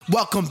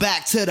Welcome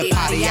back to the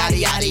potty, yada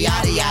yada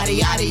yada yada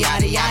yada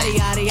yada yada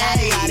yada yada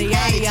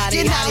yada yada.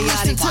 You're now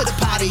listening to the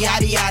potty,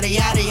 yada yada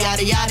yada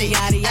yada yada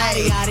yada yada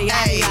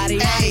yada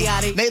yada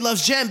yada. Nate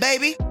loves Jen,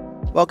 baby.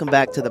 Welcome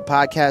back to the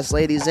podcast,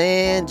 ladies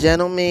and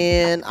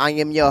gentlemen. I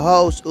am your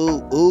host,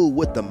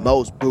 with the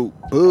most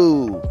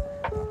boo,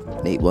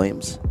 Nate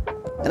Williams.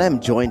 And I'm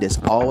joined as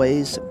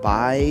always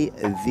by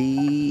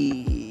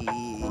the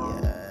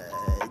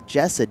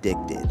Jess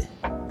Addicted.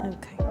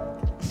 Okay.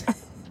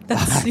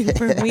 That's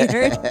super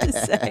weird to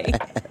say.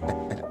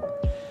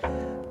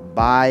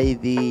 By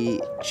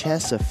the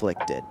Chess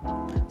Afflicted.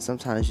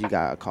 Sometimes you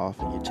got a cough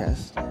in your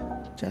chest.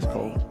 Chest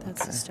cold.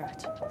 That's a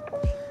stretch.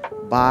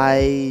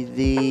 By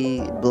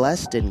the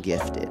Blessed and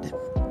Gifted.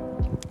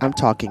 I'm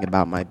talking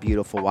about my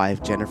beautiful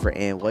wife, Jennifer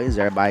Ann Williams.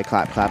 Everybody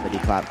clap,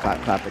 clappity, clap, clap,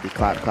 clappity,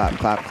 clap, clap,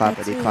 clap,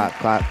 clappity, clap,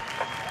 clap.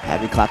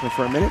 Had me clapping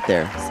for a minute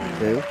there.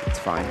 Boo, it's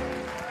fine.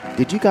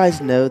 Did you guys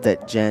know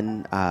that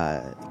Jen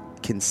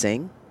can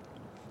sing?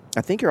 I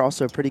think you're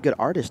also a pretty good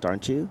artist,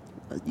 aren't you?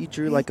 You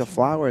drew like a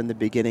flower in the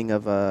beginning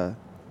of a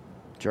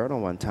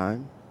journal one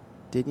time,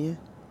 didn't you?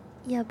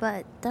 Yeah,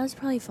 but that was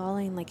probably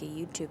following like a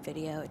YouTube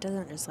video. It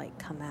doesn't just like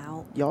come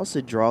out. You also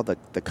draw the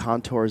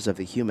contours of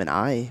the human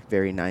eye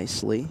very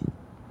nicely.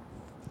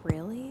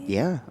 Really?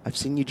 Yeah, I've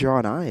seen you draw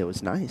an eye. It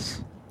was nice.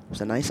 It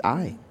was a nice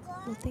eye.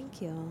 Well,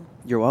 thank you.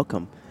 You're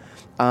welcome.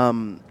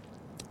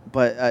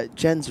 But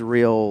Jen's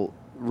real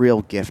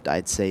gift,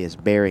 I'd say, is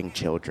bearing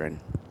children.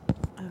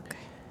 Okay.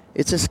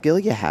 It's a skill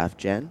you have,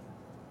 Jen.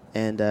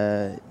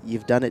 And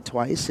you've done it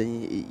twice,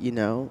 and, you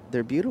know,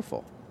 they're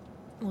beautiful.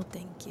 Well,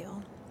 thank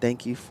you.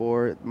 Thank you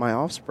for my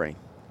offspring.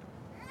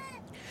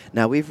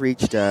 Now, we've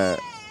reached a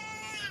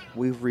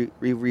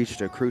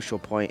crucial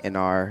point in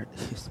our...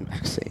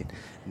 saying,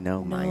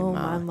 no, my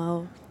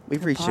mom.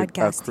 We've reached a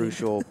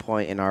crucial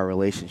point in our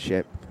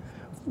relationship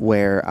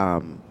where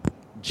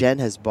Jen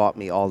has bought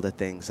me all the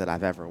things that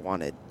I've ever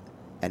wanted,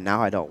 and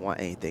now I don't want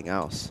anything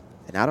else,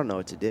 and I don't know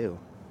what to do.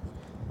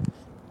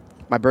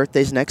 My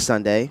birthday's next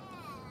Sunday.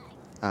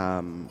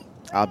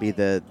 I'll be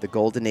the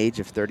golden age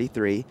of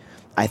 33.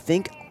 I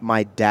think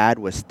my dad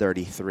was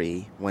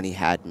 33 when he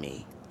had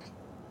me.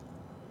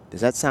 Does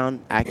that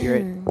sound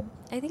accurate?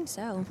 I think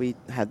so. Have we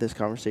had this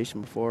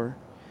conversation before?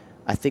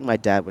 I think my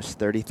dad was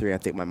 33. I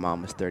think my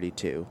mom was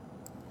 32.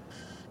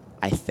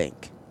 I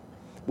think.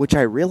 Which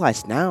I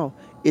realize now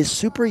is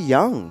super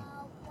young.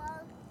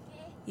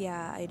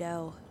 Yeah, I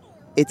know.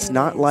 It's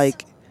not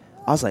like,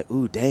 I was like,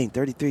 ooh, dang,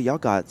 33, y'all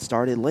got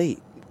started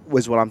late,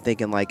 was what I'm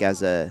thinking like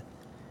as a,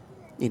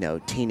 you know,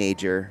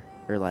 teenager.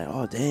 Or like,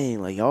 oh, dang,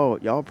 like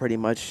y'all pretty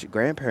much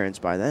grandparents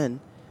by then.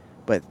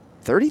 But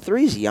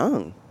 33 is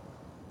young.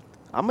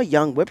 I'm a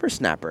young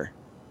whippersnapper.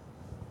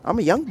 I'm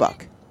a young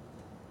buck.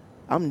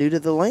 I'm new to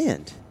the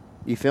land.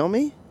 You feel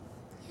me?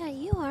 Yeah,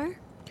 you are.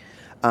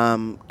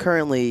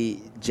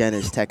 Currently, Jen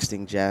is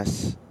texting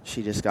Jess.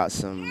 She just got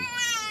some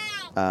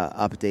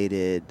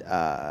updated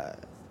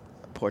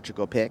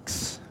Portugal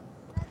pics.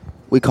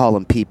 We call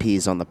them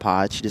PPs on the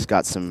pod. She just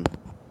got some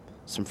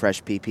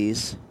fresh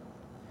PPs.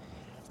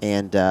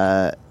 And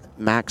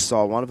Max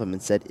saw one of them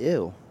and said,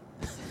 ew.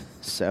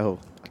 So.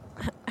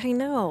 I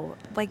know.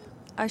 Like,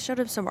 I showed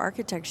him some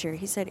architecture.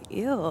 He said,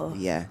 ew.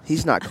 Yeah,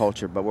 he's not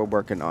cultured, but we're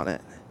working on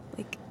it.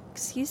 Like,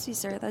 excuse me,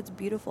 sir, that's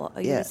beautiful. Oh,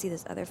 yeah. You want to see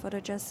this other photo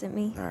Jess sent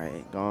me? All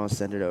right, go on,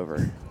 send it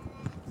over.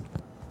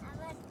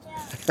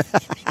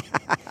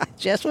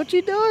 Jess, what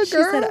you doing, girl? She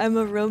said, I'm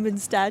a Roman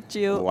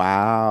statue.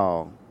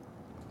 Wow.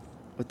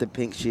 With the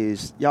pink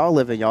shoes. Y'all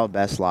living y'all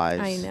best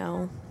lives. I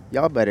know.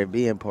 Y'all better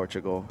be in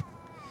Portugal.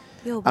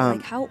 Yo, but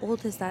like, how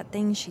old is that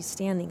thing she's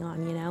standing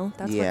on, you know?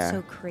 That's what's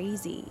so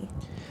crazy.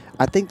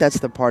 I think that's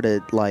the part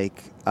of,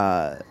 like,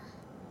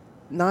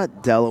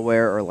 not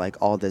Delaware or, like,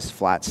 all this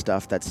flat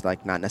stuff that's,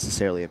 like, not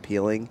necessarily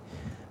appealing.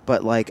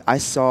 But, like, I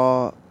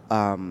saw,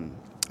 I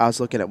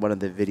was looking at one of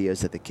the videos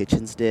that the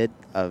Kitchens did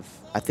of,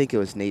 I think it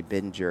was Nate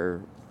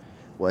Binger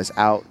was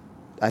out.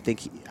 I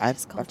think, I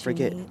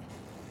forget. Nate.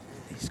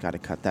 He's got to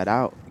cut that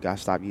out. You got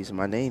to stop using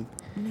my name.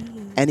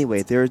 Nate.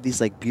 Anyway, there are these,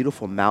 like,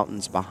 beautiful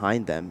mountains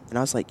behind them. And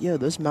I was like, yo,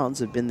 those mountains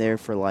have been there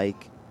for,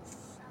 like,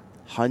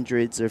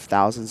 hundreds or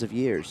thousands of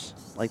years.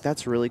 Like,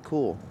 that's really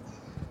cool.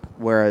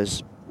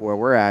 Whereas where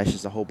we're at is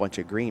just a whole bunch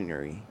of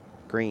green.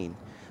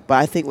 But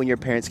I think when your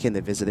parents came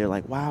to visit, they're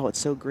like, wow, it's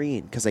so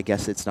green. Because I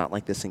guess it's not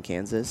like this in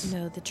Kansas.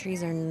 No, the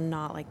trees are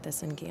not like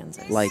this in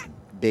Kansas. Like,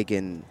 big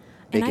and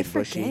bushy.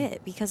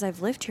 Forget, because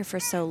I've lived here for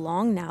so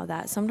long now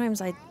that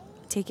sometimes I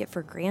take it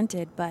for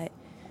granted, but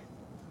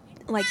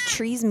like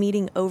trees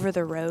meeting over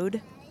the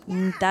road,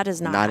 that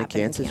is not in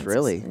Kansas,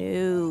 really.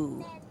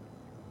 No.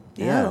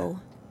 Yeah. No.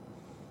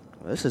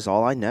 This is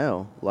all I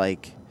know.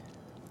 Like,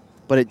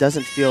 but it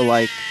doesn't feel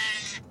like,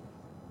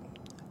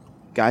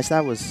 guys,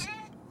 that was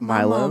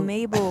Milo. Mama,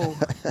 Mabel.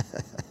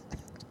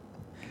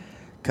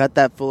 Cut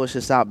that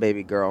foolishness out,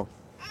 baby girl.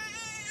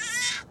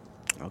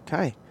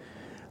 Okay.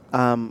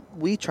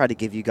 We try to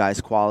give you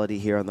guys quality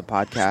here on the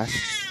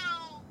podcast.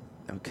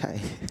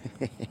 Okay.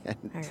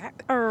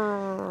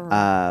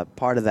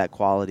 Part of that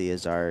quality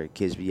is our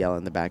kids be yelling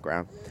in the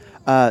background.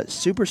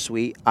 Super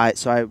sweet. I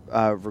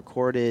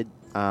recorded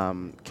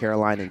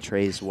Caroline and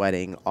Trey's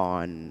wedding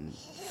on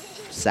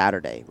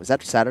Saturday. Was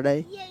that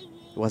Saturday?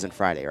 It wasn't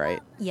Friday, right?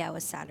 Yeah, it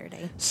was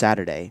Saturday.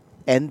 Saturday.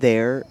 And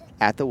there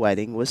at the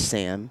wedding was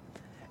Sam.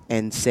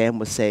 And Sam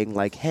was saying,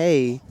 like,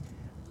 hey,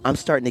 I'm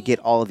starting to get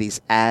all of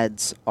these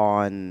ads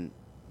on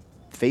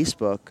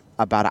Facebook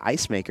about an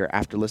ice maker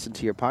after listening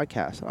to your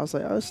podcast. And I was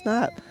like, oh,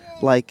 snap.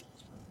 Like,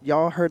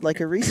 y'all heard like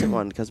a recent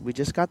one because we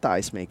just got the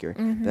ice maker.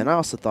 Mm-hmm. Then I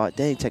also thought,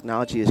 dang,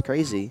 technology is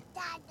crazy.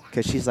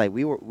 Because she's like,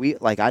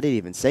 I didn't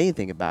even say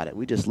anything about it.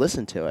 We just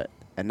listened to it.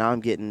 And now I'm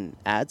getting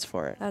ads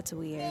for it. That's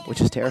weird.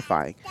 Which is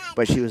terrifying.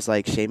 But she was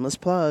like, shameless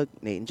plug,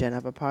 Nate and Jen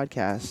have a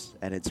podcast,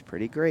 and it's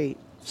pretty great.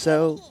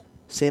 So,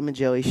 Sam and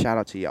Joey, shout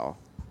out to y'all.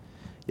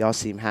 Y'all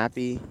seem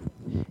happy.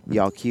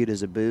 Y'all cute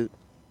as a boot.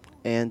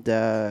 And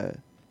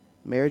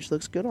marriage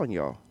looks good on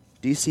y'all.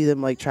 Do you see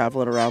them, like,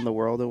 traveling around the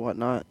world and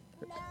whatnot?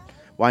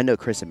 Well, I know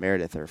Chris and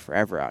Meredith are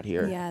forever out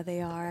here. Yeah,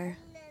 they are.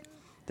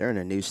 They're in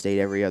a new state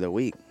every other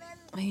week.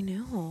 I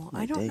know.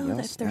 Like, I don't dang, know y'all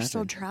if they're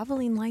still snapping.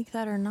 traveling like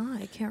that or not.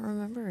 I can't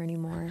remember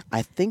anymore.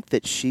 I think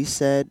that she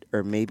said,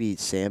 or maybe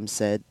Sam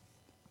said,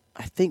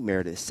 I think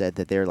Meredith said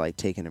that they're like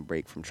taking a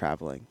break from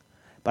traveling.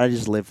 But I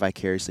just live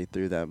vicariously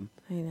through them.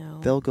 I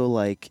know. They'll go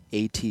like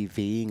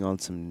ATVing on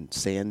some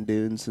sand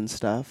dunes and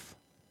stuff.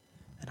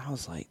 And I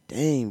was like,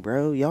 dang,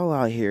 bro, y'all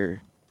out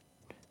here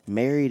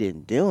married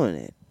and doing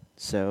it.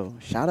 So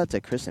shout out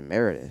to Chris and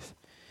Meredith.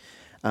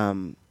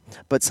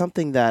 But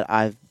something that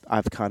I've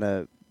kind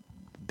of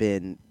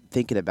been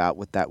thinking about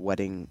with that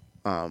wedding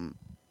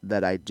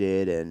that I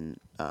did and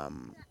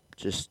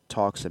just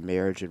talks of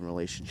marriage and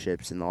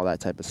relationships and all that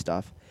type of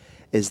stuff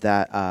is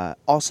that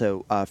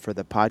also for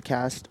the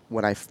podcast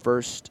when I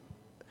first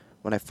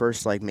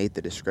like made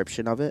the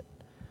description of it,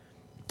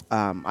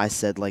 I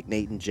said like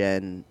Nate and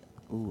Jen.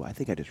 Ooh, I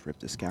think I just ripped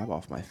the scab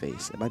off my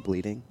face. Am I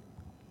bleeding?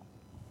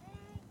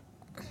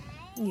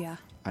 Yeah.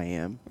 I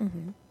am.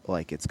 Mm-hmm.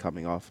 Like it's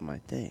coming off of my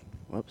thing.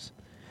 Whoops.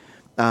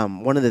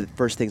 One of the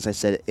first things I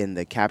said in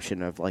the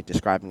caption of like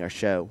describing our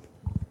show,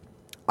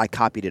 I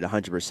copied it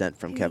 100%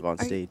 from Kev on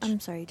Stage. I'm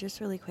sorry, just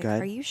really quick. Go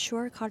ahead. Are you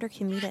sure Cotter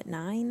can meet at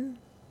 9?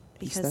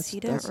 Because he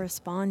didn't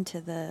respond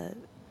to the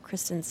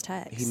Kristen's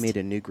text. He made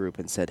a new group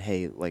and said,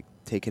 "Hey, like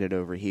taking it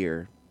over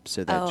here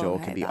so that Joel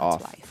can be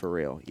off why. for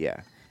real."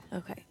 Yeah.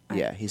 Okay.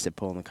 Yeah, he said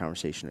pulling the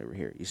conversation over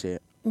here. You see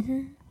it?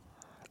 Mm-hmm.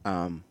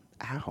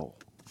 Ow.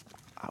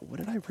 What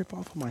did I rip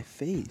off of my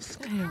face?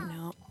 I don't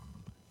know.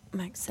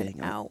 Max said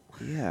Dang, out.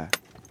 Yeah.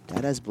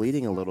 Dada's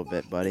bleeding a little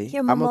bit, buddy.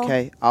 Here, I'm Momo.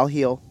 okay. I'll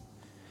heal.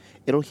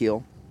 It'll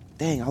heal.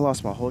 Dang, I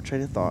lost my whole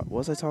train of thought. What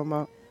was I talking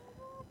about?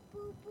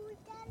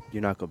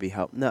 You're not going to be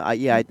helped. No,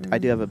 I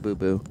do have a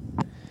boo-boo.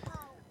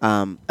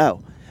 In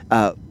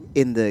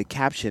the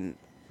caption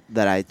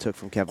that I took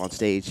from Kev on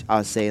Stage, I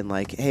was saying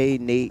like, hey,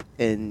 Nate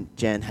and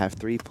Jen have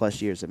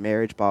 3+ years of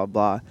marriage, blah,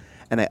 blah, blah.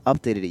 And I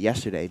updated it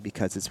yesterday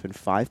because it's been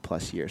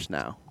 5+ years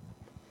now.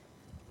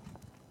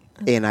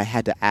 And I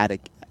had to add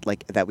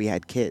that we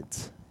had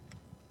kids.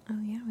 Oh,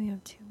 yeah, we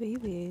have 2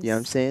 babies. You know what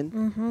I'm saying?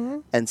 Mm-hmm.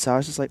 And so I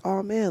was just like,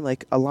 oh, man,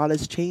 like a lot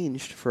has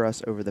changed for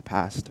us over the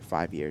past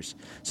 5 years.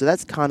 So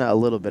that's kind of a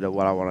little bit of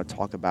what I want to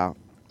talk about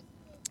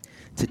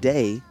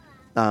today.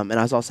 And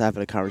I was also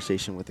having a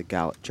conversation with a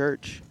gal at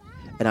church.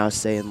 And I was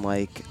saying,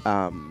 like,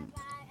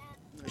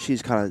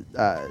 she's kind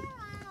of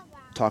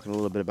talking a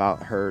little bit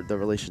about the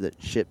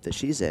relationship that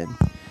she's in.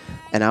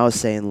 And I was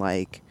saying,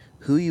 like,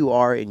 who you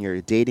are in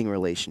your dating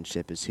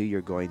relationship is who you're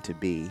going to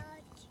be,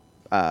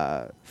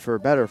 for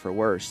better or for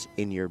worse,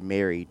 in your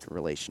married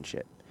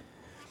relationship.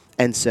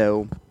 And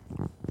so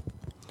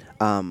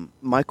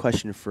my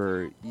question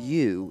for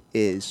you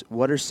is,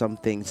 what are some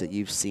things that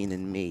you've seen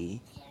in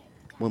me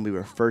when we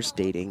were first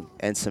dating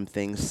and some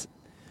things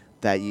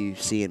that you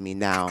see in me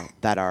now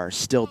that are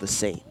still the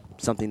same,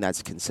 something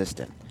that's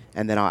consistent?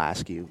 And then I'll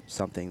ask you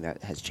something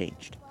that has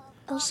changed.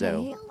 Okay.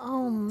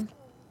 So,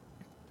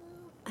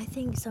 I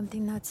think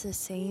something that's the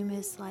same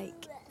is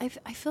like, I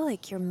feel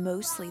like you're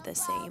mostly the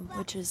same,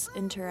 which is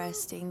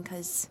interesting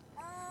because,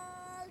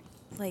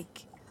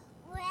 like,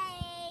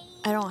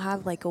 I don't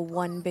have like a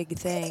one big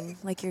thing.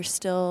 Like, you're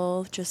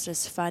still just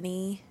as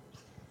funny.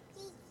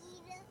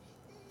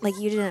 Like,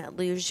 you didn't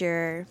lose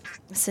your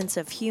sense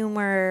of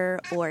humor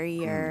or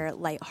your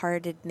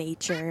lighthearted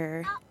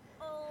nature.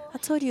 I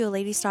told you a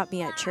lady stopped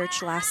me at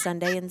church last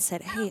Sunday and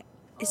said, hey,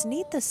 is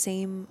Nate the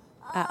same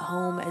at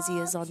home as he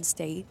is on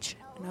stage?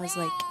 And I was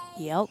like,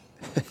 yep.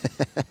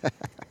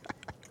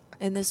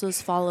 And this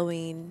was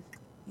following,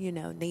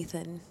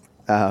 Nathan,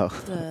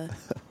 the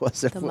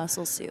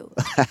muscle suit.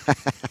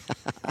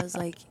 I was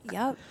like,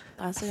 yep,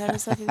 that's the kind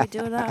of stuff you be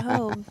doing at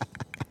home.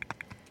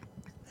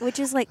 Which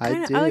is like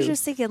kind of, I was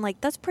just thinking, like,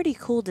 that's pretty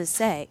cool to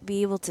say,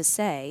 be able to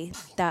say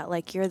that,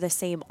 like, you're the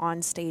same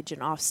on stage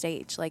and off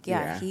stage. Like,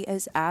 yeah. He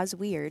is as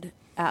weird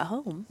at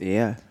home.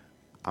 Yeah.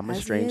 I'm a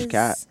strange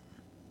cat.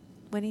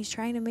 When he's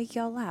trying to make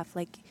y'all laugh.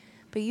 Like,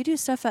 but you do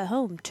stuff at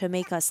home to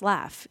make us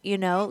laugh,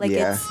 Like,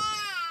 it's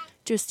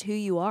just who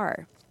you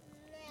are.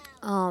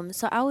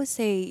 So I would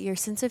say your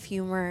sense of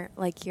humor,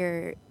 like,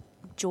 your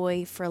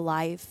joy for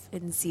life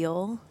and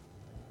zeal.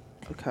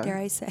 Okay. Dare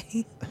I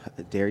say?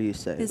 Dare you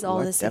say? Is all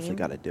the same. Definitely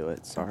got to do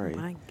it. Sorry. Oh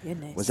my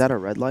goodness. Was that a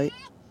red light?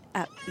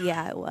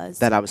 Yeah, it was.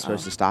 That I was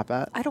supposed to stop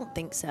at? I don't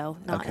think so.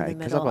 Not in the middle.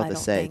 Because I'm about to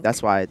say think.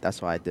 that's why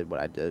I did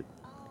what I did,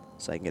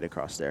 so I can get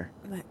across there.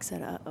 Max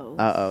said, "Uh-oh."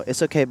 Uh-oh.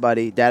 It's okay,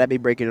 buddy. Dad, I be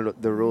breaking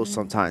the rules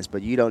sometimes,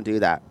 but you don't do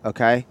that.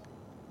 Okay.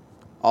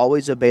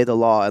 Always obey the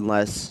law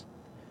unless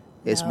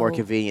it's more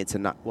convenient to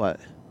not. What?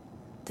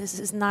 This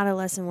is not a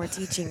lesson we're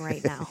teaching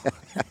right now.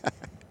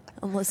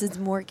 Unless it's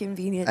more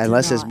convenient.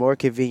 Unless it's more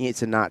convenient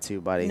to not to,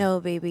 buddy.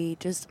 No, baby.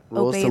 Just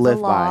rules obey to live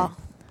the law. by.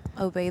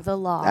 Obey the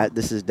law.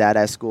 This is Dad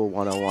at School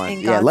 101.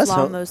 And God's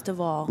law most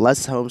of all.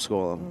 Let's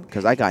homeschool him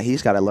because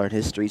he's got to learn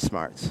his street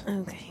smarts.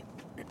 Okay.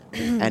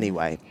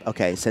 Anyway,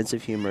 okay. Sense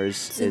of humor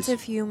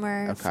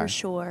for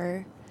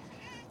sure.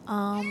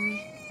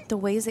 The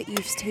ways that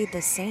you've stayed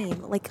the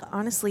same, like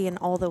honestly, in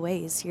all the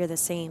ways, you're the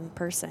same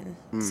person.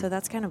 So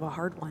that's kind of a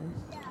hard one.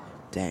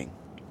 Dang.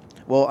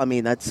 Well, I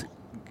mean, that's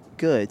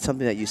good.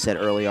 Something that you said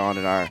early on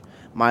in our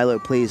Milo,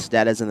 please.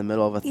 Dad is in the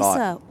middle of a thought.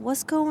 Issa,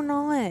 what's going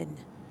on?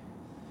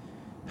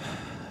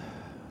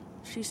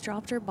 She's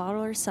dropped her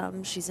bottle or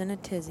something. She's in a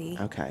tizzy.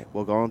 Okay.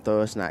 Well, go and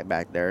throw a snack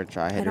back there and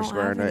try to hit her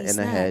square in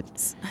the head.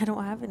 I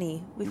don't have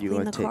any. We've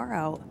cleaned the car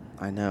out.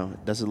 I know.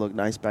 Does it look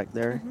nice back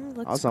there?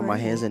 Mm-hmm, I was on my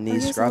hands and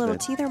knees scrubbing. A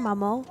little teether,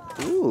 Mamo.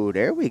 Ooh,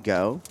 there we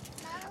go.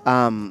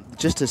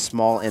 Just a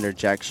small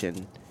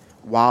interjection.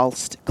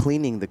 Whilst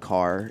cleaning the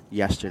car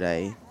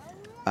yesterday,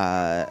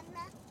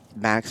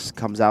 Max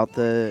comes out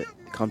the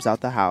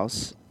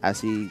house as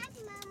he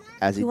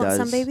does. You want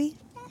some, baby?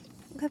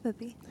 Okay,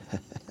 baby.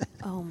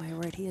 Oh my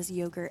word, he has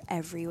yogurt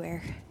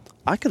everywhere.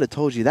 I could have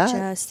told you that.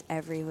 Just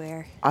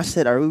everywhere. I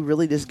said, "Are we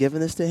really just giving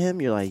this to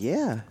him?" You're like,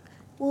 "Yeah."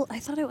 Well, I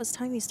thought it was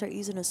time you start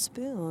using a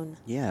spoon.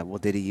 Yeah. Well,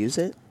 did he use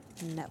it?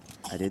 No.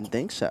 I didn't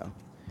think so.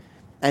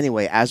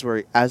 Anyway, as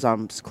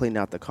I'm cleaning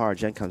out the car,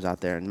 Jen comes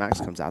out there and Max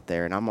comes out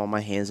there, and I'm on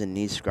my hands and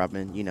knees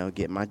scrubbing,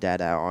 getting my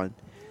dad out on.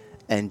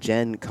 And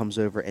Jen comes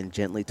over and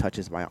gently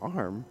touches my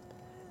arm,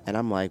 and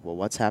I'm like, "Well,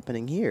 what's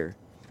happening here?"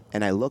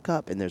 And I look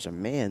up, and there's a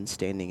man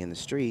standing in the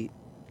street,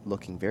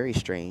 looking very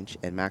strange,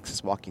 and Max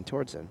is walking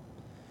towards him.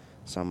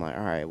 So I'm like,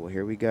 "All right, well,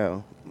 here we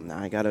go. Now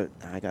I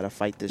gotta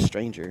fight this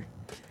stranger."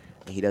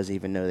 He doesn't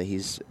even know that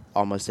he's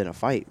almost in a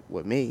fight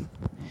with me.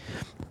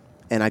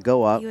 And I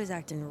go up. He was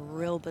acting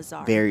real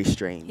bizarre. Very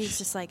strange. He's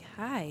just like,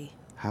 "Hi."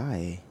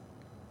 Hi.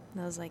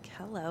 And I was like,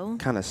 "Hello."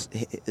 Kind of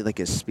like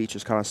his speech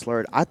was kind of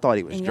slurred. I thought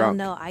he was drunk. And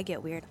y'all know I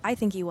get weird. I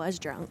think he was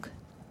drunk.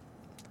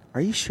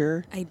 Are you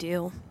sure? I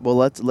do. Well,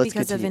 let's because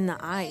continue. of in the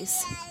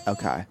eyes.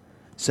 Okay.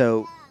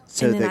 So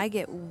and then I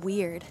get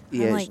weird.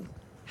 Yeah, I'm like,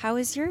 "How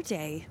was your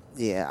day?"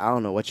 Yeah, I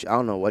don't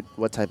know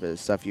what type of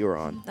stuff you were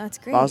on. That's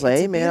great. But I was like,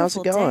 "Hey man, how's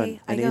it going?"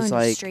 And he's go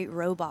like, in straight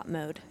robot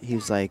mode. He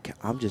was like,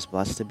 "I'm just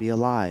blessed to be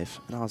alive."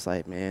 And I was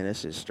like, "Man,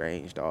 this is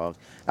strange, dog.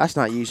 That's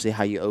not usually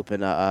how you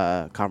open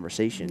a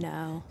conversation."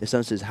 No. If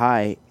someone says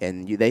hi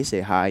and they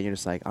say hi, you're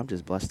just like, "I'm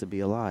just blessed to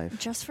be alive."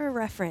 Just for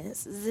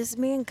reference, this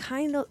man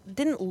kind of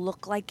didn't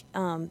look like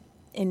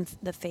in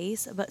the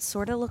face, but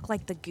sort of looked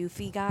like the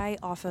goofy guy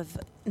off of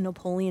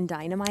Napoleon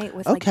Dynamite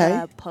with like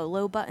the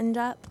polo buttoned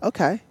up.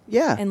 Okay.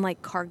 Yeah. And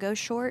like cargo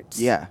shorts.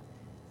 Yeah.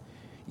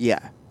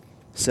 Yeah.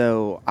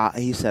 So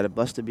he said,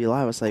 "Blessed to be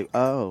alive." I was like,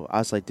 "Oh." I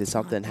was like, "Did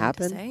something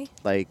happen?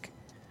 Like,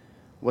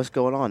 what's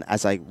going on?"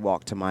 As I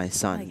walk to my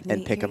son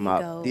and pick him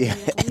up. Go. Yeah.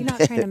 We're not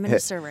trying to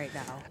minister right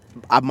now.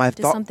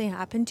 Did something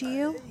happen to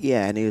you?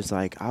 Yeah, and he was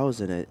like, "I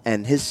was in it,"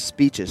 and his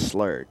speech is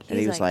slurred. And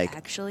he was like,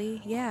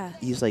 "Actually, yeah."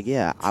 He's like,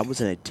 "Yeah, I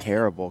was in a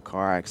terrible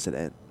car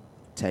accident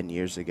 10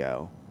 years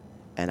ago,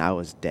 and I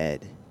was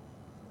dead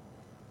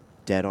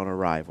on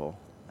arrival."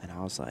 And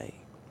I was like,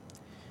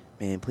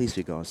 "Man, please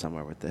be going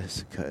somewhere with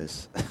this,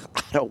 because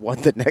I don't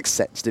want the next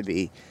sentence to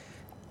be,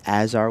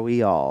 'As are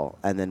we all,'"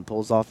 and then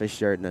pulls off his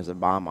shirt and there's a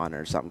bomb on it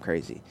or something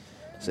crazy.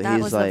 So that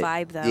he's was like, the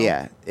vibe, though.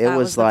 Yeah, that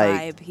was the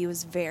like, vibe. He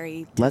was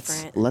very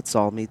different. Let's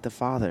all meet the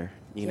Father,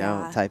 you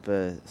know, type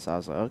of. So I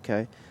was like,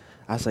 okay.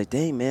 I was like,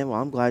 "Dang, man,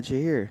 well, I'm glad you're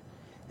here."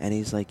 And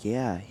he's like,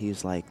 "Yeah."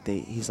 He's like,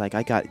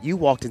 you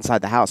walked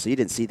inside the house, so you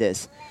didn't see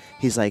this.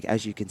 He's like,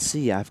 "As you can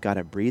see, I've got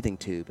a breathing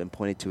tube," and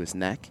pointed to his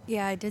neck.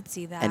 Yeah, I did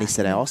see that. And he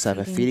said, "I also have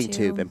a feeding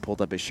tube," and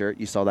pulled up his shirt.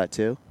 You saw that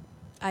too?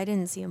 I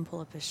didn't see him pull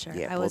up his shirt.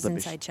 Yeah, I was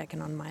inside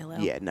checking on Milo.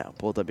 Yeah, no,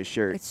 pulled up his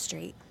shirt. It's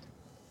straight.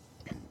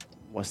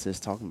 What's this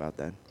talking about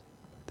then?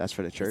 That's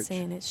for the church? It's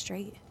saying it's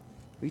straight.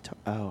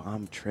 Oh,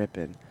 I'm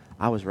tripping.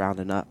 I was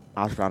rounding up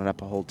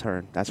a whole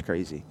turn. That's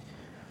crazy.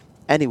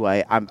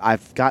 Anyway,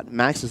 I've got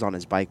Max is on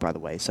his bike, by the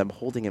way, so I'm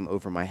holding him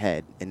over my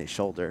head in his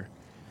shoulder,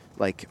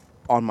 like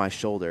on my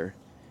shoulder.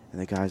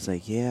 And the guy's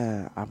like,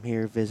 "Yeah, I'm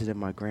here visiting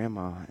my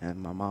grandma, and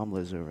my mom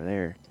lives over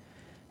there."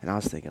 And I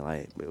was thinking,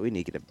 like, we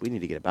need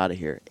to get out of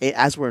here.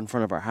 As we're in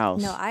front of our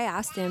house. No, I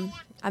asked him.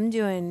 I'm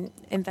doing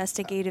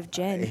investigative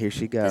Jen. Here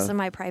she goes. This is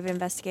my private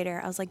investigator.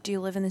 I was like, "Do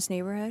you live in this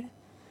neighborhood?"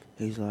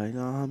 He's like,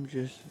 "No, I'm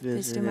just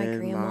visiting my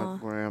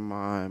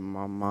grandma, and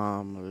my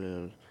mom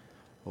lives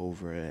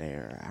over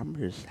there. I'm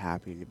just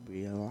happy to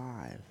be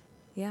alive."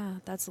 Yeah,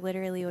 that's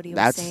literally what he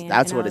was saying.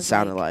 That's what it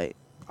sounded like.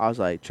 I was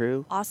like,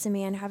 true. Awesome,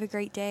 man. Have a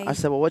great day. I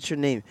said, well, what's your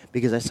name?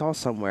 Because I saw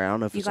somewhere, I don't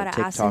know if it's on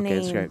TikTok,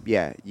 Instagram.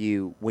 Yeah,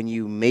 when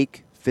you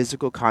make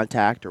physical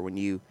contact or when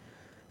you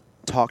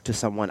talk to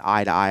someone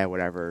eye to eye or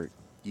whatever,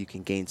 you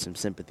can gain some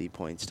sympathy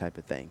points type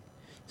of thing.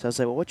 So I was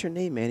like, well, what's your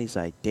name, man? He's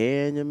like,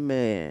 Dan the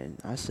Man.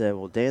 I said,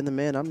 well, Dan the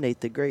Man, I'm Nate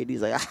the Great.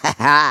 He's like,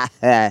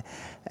 yeah.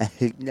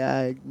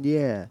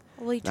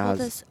 Well, he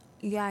told us,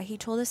 he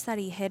told us that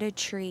he hit a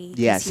tree.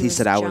 Yes, he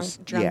said I was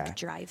drunk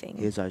driving.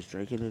 He said I was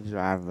drinking and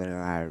driving, and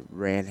I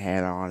ran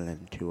head on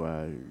into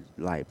a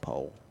light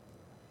pole.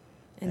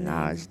 And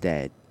I was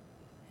dead.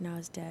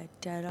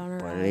 Dead on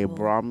arrival. But they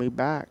brought me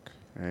back,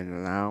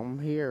 and now I'm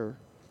here.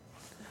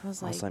 I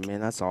was like,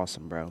 man, that's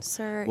awesome, bro.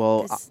 Sir,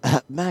 well,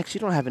 Max,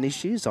 you don't have any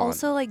shoes on.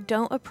 Also, like,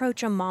 don't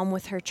approach a mom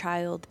with her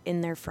child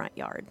in their front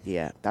yard.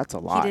 Yeah, that's a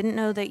lot. He didn't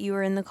know that you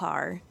were in the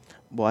car.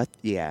 What?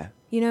 Yeah.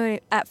 You know,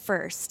 at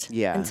first.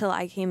 Yeah. Until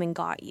I came and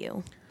got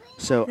you.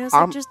 So and I was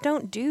like, just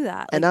don't do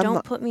that. Like, and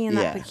don't put me in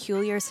that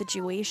peculiar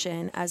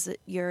situation as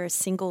you're a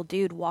single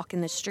dude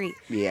walking the street.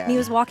 Yeah. And he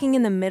was walking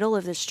in the middle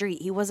of the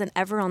street. He wasn't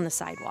ever on the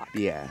sidewalk.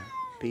 Yeah.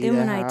 Then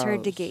when I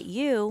turned to get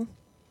you,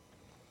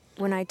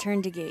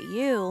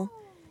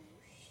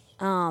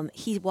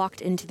 he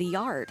walked into the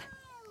yard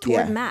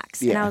toward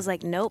Max. And I was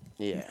like, nope.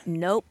 Yeah.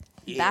 Nope.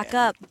 Back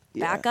up.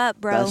 Back up,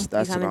 bro.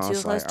 You're coming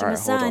too close to my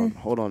son.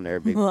 Hold on there,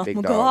 big I'm dog.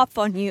 going to go off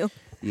on you.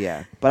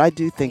 Yeah. But I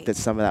do think that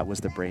some of that was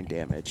the brain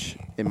damage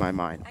in my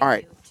mind. All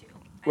right.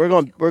 We're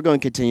going to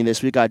continue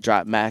this. We got to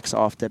drop Max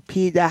off to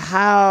Peter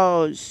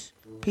House.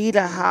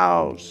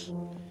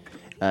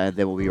 Then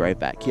we'll be right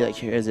back.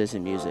 Here's this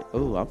in music.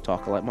 Oh, I'm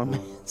talking like my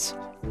mans.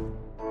 All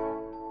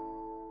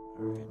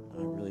right.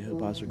 I really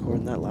hope I was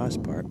recording that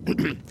last part.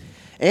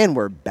 And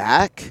we're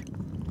back.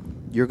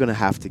 You're going to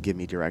have to give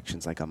me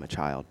directions like I'm a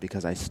child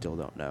because I still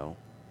don't know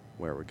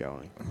where we're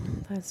going.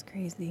 That's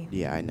crazy.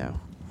 Yeah, I know.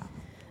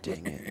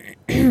 Dang it.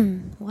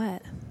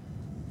 What?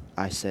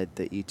 I said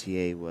the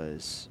ETA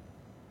was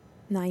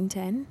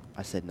 9:10.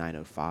 I said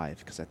 9:05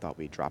 because I thought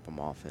we'd drop them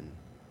off and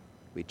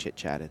we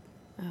chit-chatted.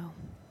 Oh.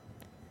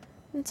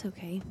 It's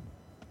okay.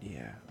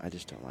 Yeah, I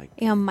just don't like...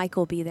 And Mike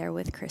will be there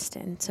with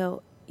Kristen,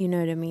 so you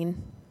know what I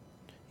mean?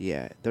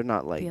 Yeah, they're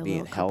not like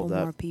being held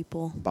up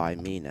people by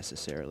me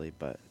necessarily,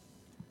 but...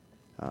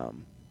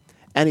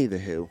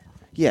 Anywho,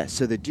 yeah,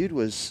 so the dude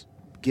was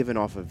giving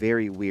off a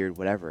very weird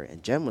whatever,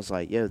 and Jen was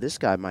like, yo, this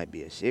guy might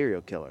be a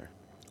serial killer.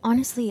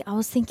 Honestly, I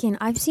was thinking,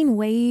 I've seen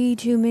way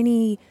too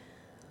many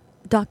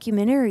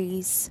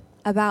documentaries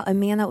about a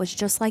man that was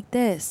just like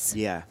this.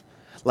 Yeah.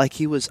 Like,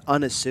 he was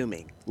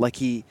unassuming.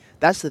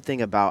 That's the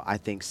thing about, I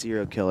think,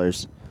 serial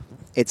killers.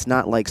 It's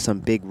not like some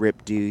big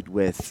rip dude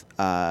with,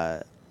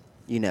 tattoos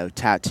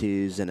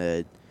and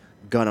a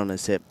gun on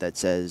his hip that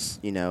says,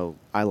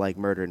 I like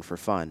murdering for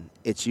fun.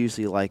 It's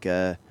usually like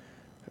a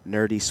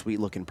nerdy,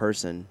 sweet-looking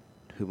person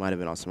who might have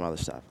been on some other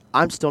stuff.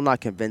 I'm still not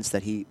convinced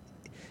that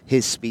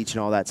his speech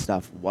and all that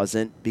stuff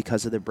wasn't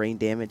because of the brain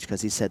damage,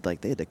 because he said,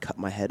 like, they had to cut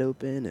my head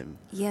open and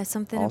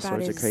something all about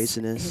sorts of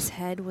craziness. His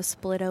head was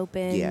split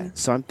open. Yeah,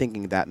 so I'm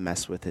thinking that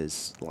messed with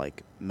his,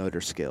 like,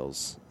 motor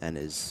skills and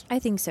his... I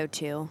think so,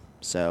 too.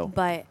 So...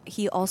 But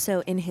he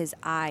also, in his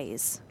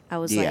eyes, I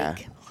was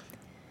like...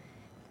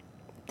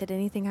 Did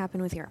anything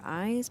happen with your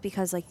eyes?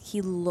 Because, like,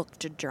 he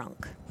looked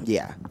drunk.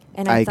 Yeah,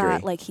 and I thought,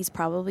 agree. Like, he's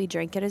probably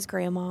drank at his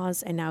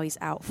grandma's, and now he's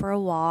out for a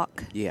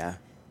walk. Yeah.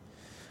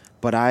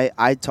 But I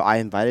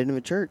invited him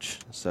to church.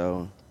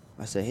 So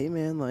I said, hey,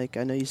 man, like,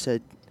 I know you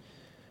said,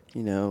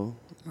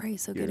 Right,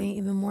 so getting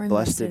even more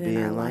blessed invested to be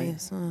in our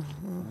lives.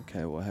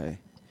 Okay, well, hey,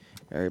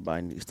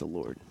 everybody needs the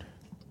Lord.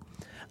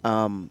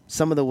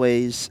 Some of the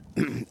ways,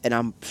 and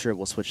I'm sure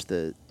we'll switch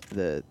the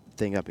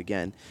thing up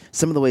again.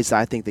 Some of the ways that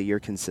I think that you're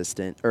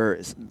consistent, or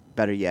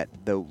better yet,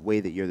 the way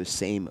that you're the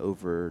same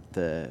over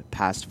the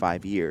past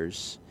 5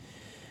 years.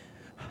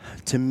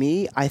 To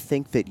me, I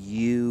think that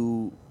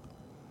you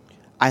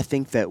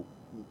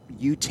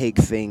take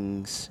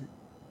things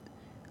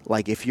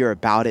like, if you're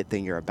about it,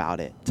 then you're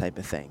about it type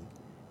of thing.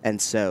 And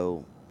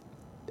so,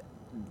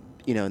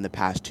 in the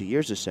past 2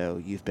 years or so,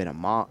 you've been a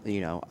mom,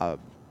 a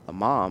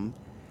mom,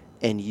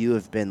 and you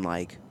have been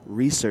like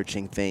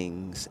researching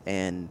things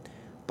and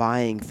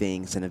buying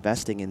things and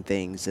investing in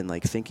things and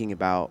like thinking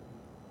about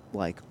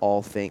like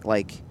all things,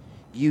 like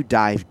you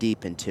dive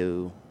deep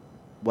into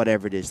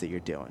whatever it is that you're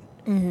doing.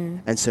 Mm-hmm.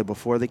 And so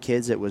before the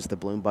kids, it was the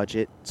Bloom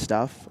budget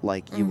stuff.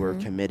 Like you were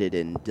committed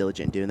and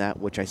diligent in doing that,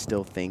 which I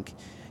still think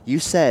you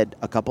said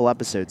a couple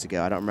episodes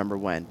ago. I don't remember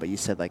when, but you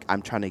said like,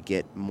 I'm trying to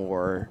get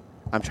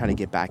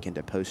back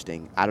into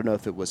posting. I don't know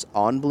if it was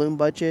on Bloom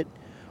budget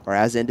or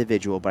as an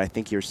individual, but I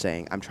think you're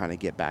saying I'm trying to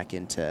get back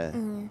into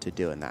to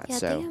doing that. Yeah,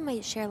 so I think I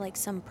might share like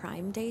some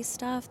Prime Day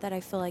stuff that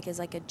I feel like is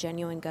like a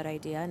genuine good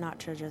idea, not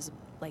to just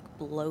like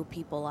blow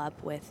people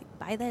up with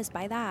buy this,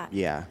 buy that.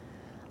 Yeah.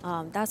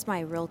 That's my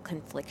real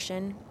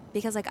confliction,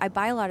 because like I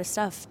buy a lot of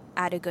stuff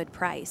at a good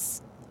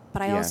price,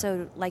 but I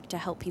also like to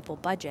help people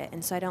budget,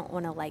 and so I don't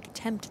want to like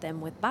tempt them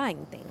with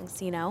buying things,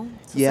 So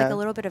it's like a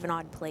little bit of an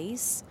odd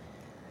place.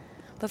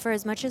 But for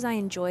as much as I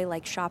enjoy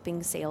like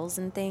shopping sales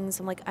and things,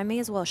 I'm like, I may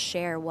as well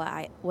share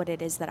what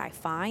it is that I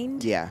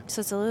find. Yeah.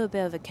 So it's a little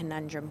bit of a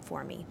conundrum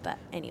for me. But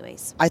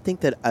anyways. I think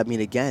that, I mean,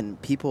 again,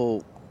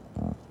 people,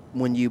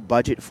 when you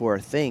budget for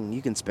a thing,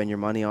 you can spend your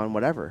money on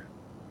whatever.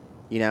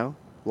 You know?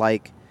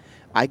 Like,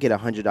 I get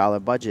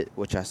 $100 budget,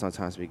 which I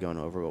sometimes be going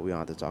over, but we don't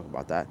have to talk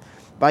about that.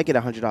 But I get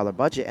 $100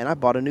 budget, and I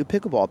bought a new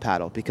pickleball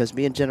paddle because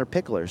me and Jen are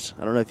picklers.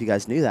 I don't know if you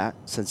guys knew that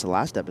since the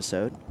last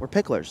episode. We're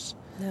picklers.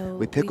 No,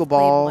 we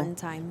pickleball. We've played one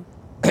time.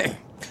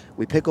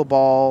 We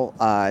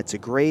pickleball. It's a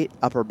great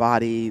upper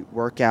body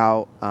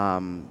workout.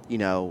 You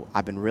know,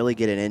 I've been really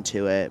getting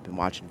into it. Been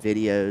watching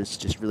videos,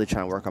 just really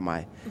trying to work on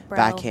my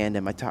backhand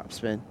and my top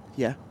spin.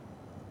 Yeah.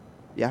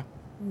 Yeah.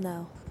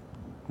 No.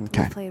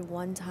 Okay. We played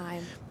one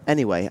time.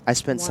 Anyway, I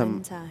spent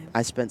some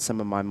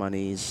of my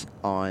monies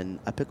on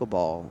a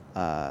pickleball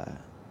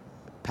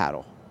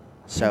paddle.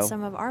 So and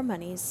some of our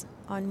monies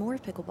on more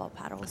pickleball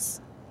paddles.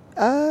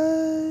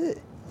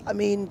 I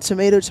mean,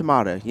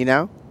 tomato, you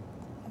know?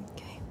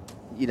 Okay.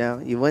 You know,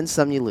 you win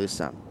some, you lose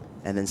some.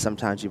 And then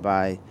sometimes you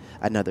buy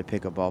another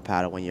pickleball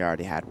paddle when you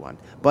already had one.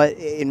 But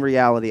in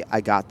reality,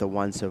 I got the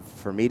one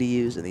for me to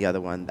use and the other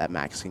one that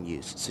Max can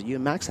use. So you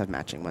and Max have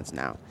matching ones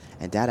now.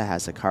 And Dada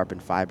has a carbon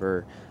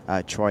fiber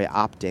Troy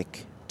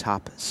Optic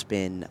top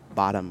spin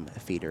bottom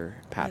feeder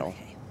paddle.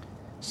 Okay.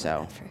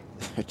 So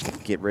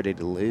get ready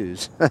to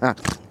lose.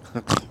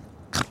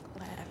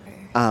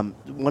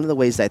 One of the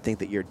ways that I think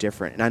that you're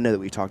different, and I know that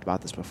we talked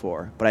about this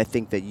before, but I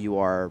think that you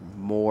are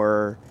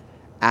more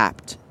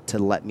apt to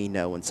let me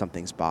know when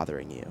something's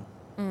bothering you.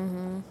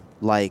 Mm-hmm.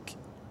 Like,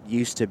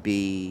 used to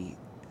be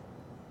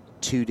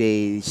 2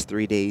 days,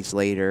 3 days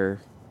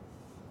later,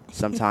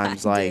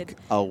 sometimes like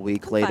a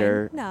week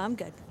later. Fine. No, I'm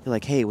good. You're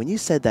like, hey, when you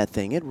said that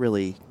thing, it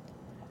really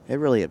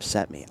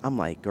upset me. I'm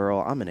like,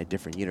 girl, I'm in a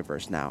different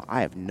universe now.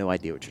 I have no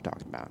idea what you're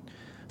talking about.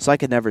 So I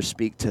could never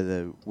speak to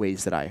the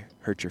ways that I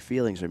hurt your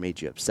feelings or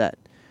made you upset.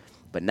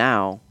 But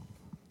now,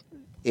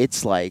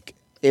 it's like,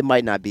 it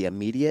might not be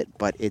immediate,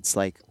 but it's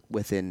like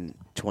within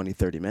 20,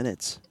 30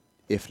 minutes,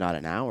 if not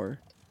an hour,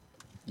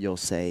 you'll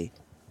say,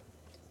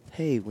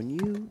 hey, when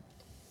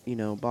you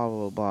know, blah,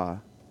 blah, blah,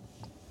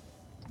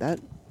 that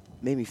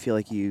made me feel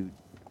like you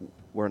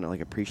weren't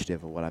like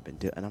appreciative of what I've been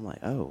doing. And I'm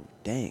like, oh,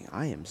 dang,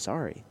 I am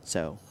sorry.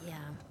 So, yeah.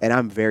 And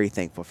I'm very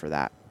thankful for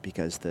that,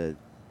 because the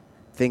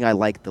thing I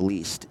like the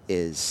least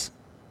is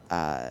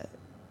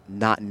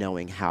not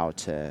knowing how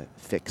to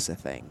fix a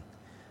thing.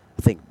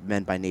 I think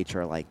men by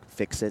nature are like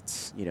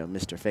fix-its, you know,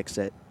 Mr.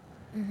 Fix-It.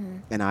 Mm-hmm.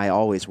 And I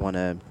always want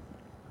to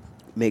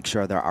make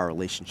sure that our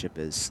relationship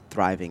is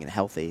thriving and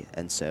healthy.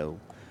 And so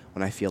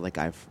when I feel like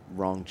I've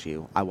wronged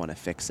you, I want to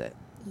fix it.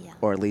 Yeah.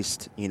 Or at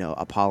least, you know,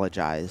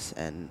 apologize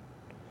and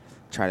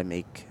try to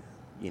make,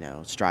 you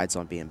know, strides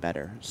on being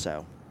better.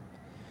 So.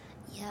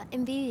 Yeah,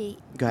 and baby,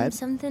 go ahead.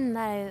 Something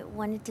that I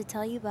wanted to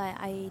tell you, but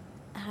I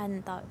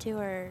hadn't thought to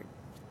or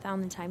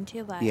found the time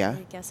to, but yeah.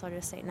 I guess I'll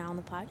just say it now on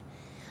the pod.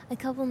 A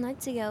couple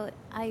nights ago,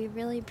 I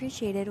really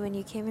appreciated when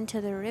you came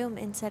into the room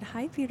and said,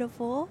 hi,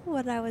 beautiful,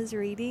 when I was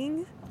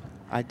reading.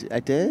 I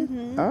did?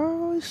 Mm-hmm.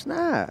 Oh,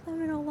 snap. That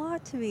meant a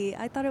lot to me.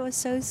 I thought it was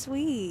so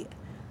sweet.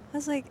 I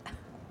was like,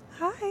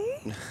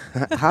 hi.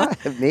 Hi,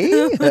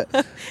 me?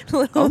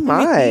 Oh,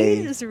 my.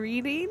 Me just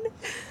reading.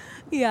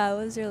 Yeah, it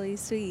was really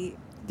sweet.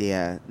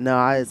 Yeah. No,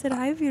 I said,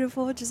 hi,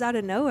 beautiful, just out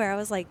of nowhere. I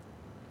was like,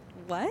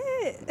 what?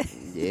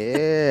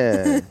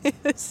 Yeah. It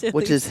was really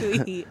which is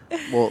sweet.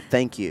 Well,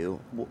 thank you.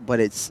 But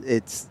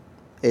it's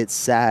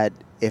sad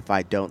if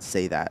I don't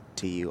say that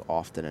to you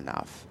often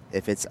enough.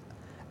 If it's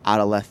out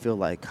of left field,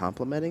 like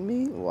complimenting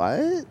me,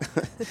 what?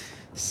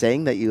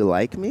 Saying that you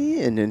like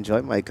me and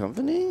enjoy my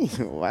company,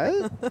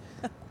 what?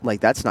 Like,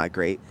 that's not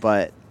great.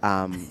 But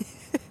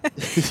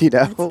you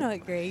know, that's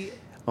not great.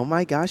 Oh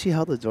my gosh, he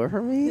held the door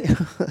for me.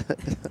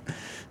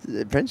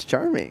 Prince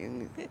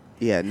Charming.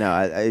 Yeah, no,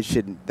 I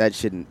shouldn't. That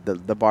shouldn't.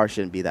 The bar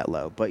shouldn't be that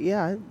low. But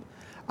yeah,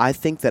 I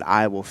think that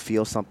I will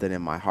feel something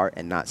in my heart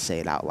and not say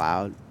it out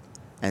loud.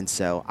 And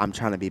so I'm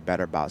trying to be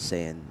better about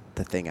saying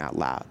the thing out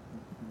loud,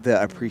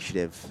 the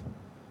appreciative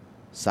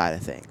side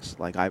of things.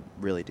 Like, I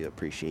really do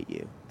appreciate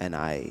you. And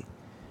I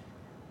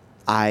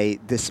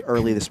this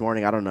early this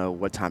morning, I don't know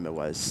what time it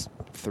was,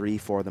 3,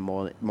 4 in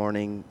the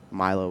morning.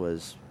 Milo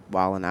was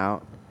wilding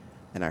out,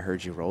 and I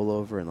heard you roll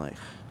over and like,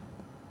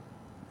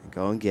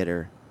 go and get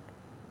her.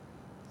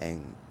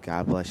 And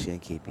God bless you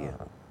and keep you.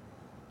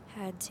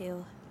 Had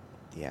to.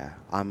 Yeah,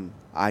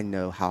 I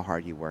know how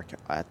hard you work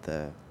at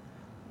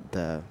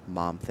the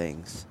mom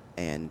things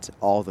and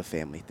all the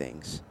family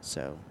things.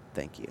 So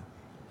thank you.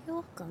 You're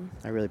welcome.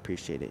 I really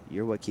appreciate it.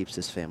 You're what keeps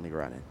this family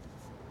running.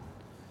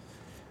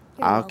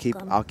 You're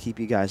welcome. I'll keep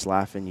you guys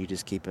laughing. You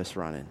just keep us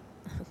running.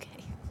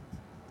 Okay.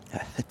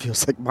 It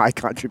feels like my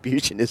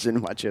contribution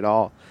isn't much at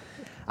all.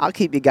 I'll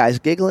keep you guys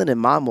giggling, and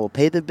Mom will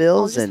pay the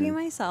bills. I'll just be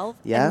myself.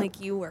 Yeah. And like,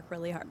 you work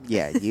really hard.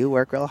 Yeah, you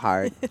work real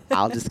hard.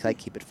 I'll just like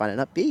keep it fun and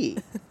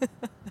upbeat.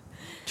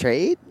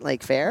 Trade,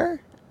 like,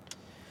 fair.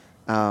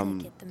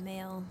 Get the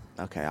mail.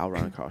 Okay, I'll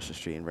run across the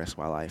street and risk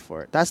my life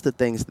for it. That's the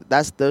things.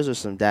 Those are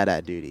some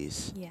dad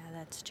duties. Yeah,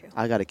 that's true.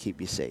 I got to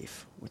keep you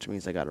safe, which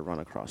means I got to run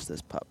across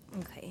this pup.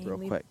 Okay. Real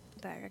quick.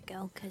 Better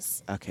go,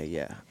 cause. Okay,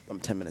 yeah. I'm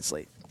 10 minutes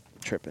late.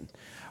 Tripping.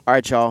 All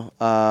right, y'all.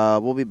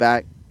 We'll be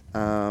back.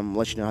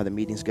 Let you know how the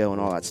meetings go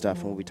and all that stuff,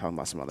 and we'll be talking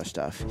about some other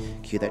stuff.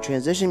 Cue that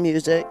transition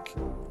music.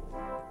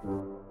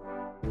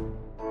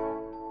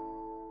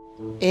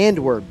 And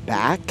we're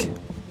back.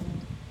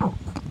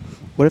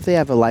 What if they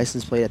have a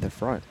license plate at the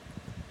front?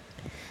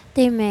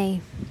 They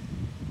may.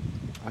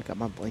 I got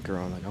my blinker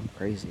on like I'm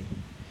crazy.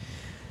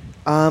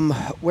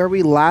 Where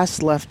we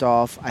last left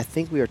off, I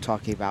think we were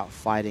talking about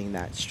fighting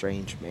that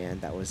strange man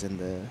that was in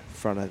the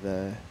front of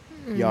the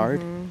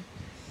yard.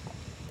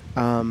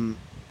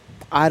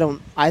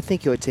 I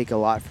think it would take a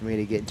lot for me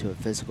to get into a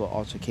physical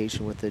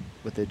altercation with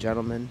a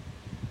gentleman,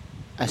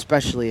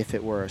 especially if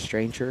it were a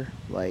stranger.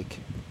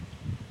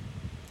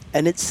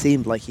 And it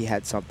seemed like he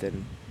had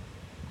something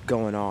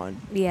going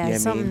on. Yeah, you know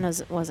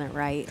something wasn't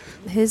right.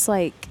 His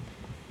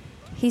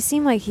he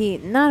seemed like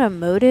not a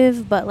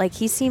motive, but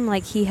he seemed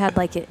like he had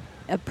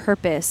a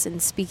purpose in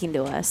speaking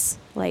to us.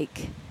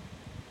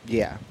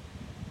 Yeah.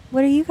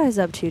 What are you guys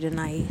up to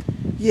tonight?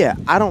 Yeah,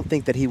 I don't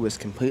think that he was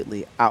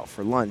completely out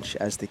for lunch,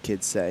 as the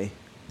kids say.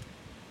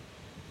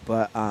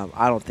 But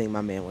I don't think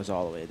my man was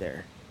all the way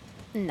there.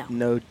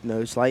 No.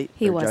 No slight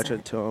he or wasn't.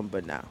 judgment to him,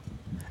 but no.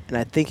 And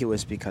I think it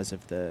was because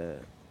of the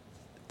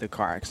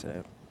car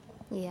accident.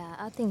 Yeah,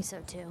 I think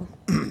so too.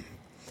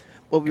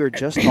 What we were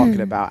just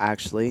talking about,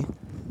 actually,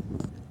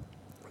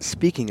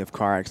 speaking of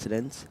car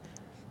accidents,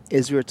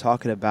 is we were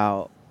talking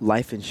about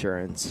life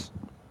insurance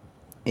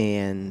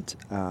and,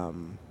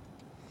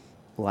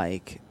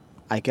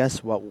 I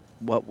guess what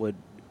would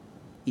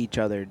each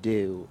other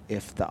do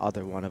if the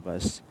other one of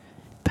us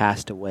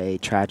passed away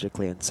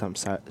tragically in some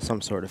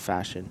sort of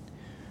fashion.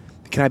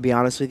 Can I be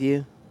honest with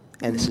you?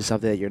 And this is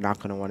something that you're not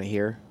going to want to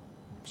hear,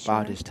 Sure. but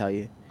I'll just tell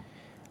you.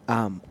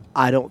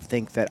 I don't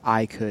think that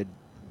I could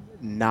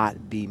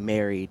not be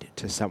married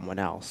to someone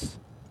else.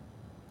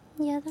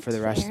 Yeah, that's for the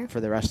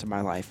fair. rest of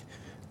my life.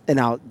 And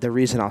the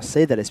reason I'll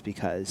say that is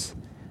because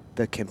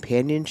the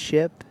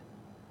companionship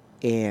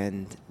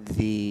and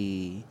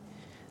the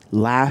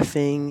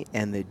laughing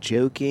and the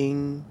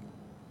joking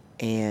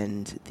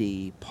and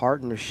the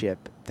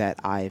partnership that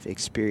I've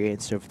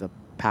experienced over the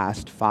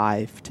past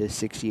 5 to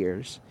 6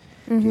 years,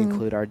 to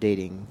include our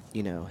dating,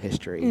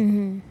 history.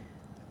 Mm-hmm.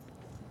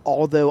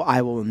 Although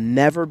I will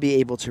never be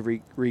able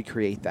to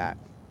recreate that,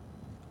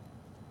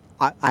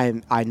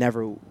 I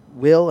never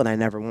will, and I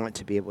never want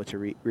to be able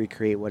to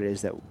recreate what it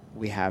is that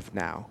we have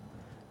now.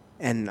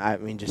 And I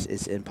mean, just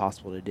it's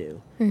impossible to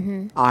do.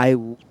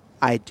 Mm-hmm.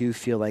 I do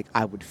feel like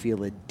I would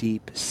feel a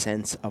deep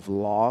sense of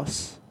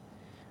loss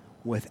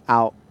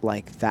without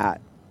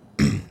that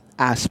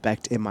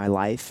aspect in my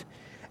life.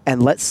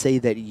 And let's say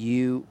that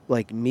you,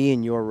 me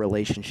and your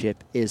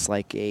relationship is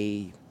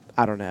a,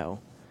 I don't know,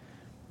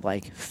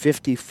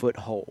 50-foot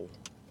hole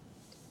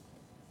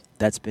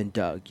that's been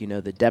dug.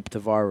 The depth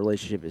of our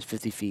relationship is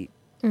 50 feet.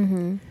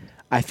 Mm-hmm.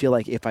 I feel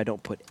like if I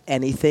don't put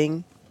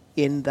anything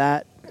in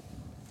that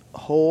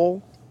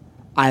hole,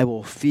 I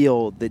will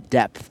feel the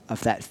depth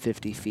of that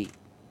 50 feet.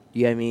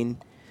 You know what I mean?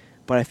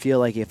 But I feel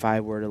like if I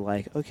were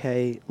to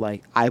okay,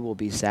 I will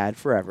be sad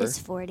forever. It's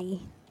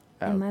 40.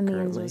 And my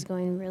man's was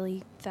going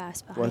really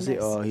fast behind us. Was he?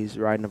 Oh, he's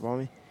riding up on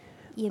me?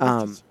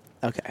 Yeah.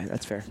 Okay,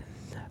 that's fair.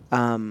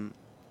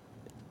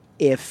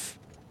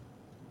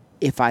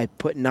 If I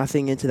put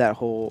nothing into that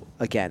hole,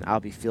 again, I'll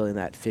be feeling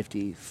that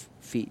 50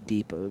 feet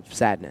deep of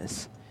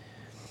sadness.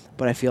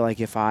 But I feel like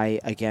if I,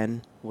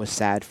 again, was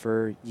sad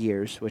for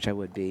years, which I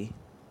would be,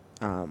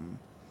 and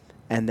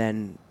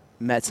then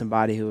met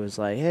somebody who was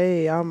like,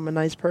 hey, I'm a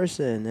nice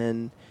person,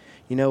 and,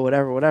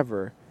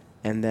 whatever,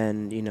 and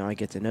then, I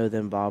get to know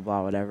them, blah,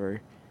 blah,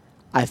 whatever,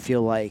 I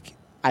feel like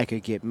I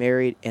could get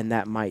married, and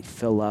that might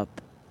fill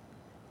up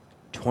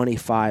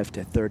 25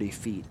 to 30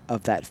 feet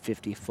of that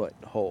 50-foot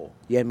hole.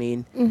 You know what I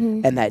mean?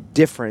 Mm-hmm. And that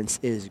difference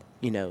is,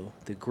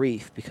 the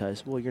grief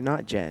because, well, you're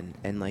not Jen.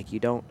 And, you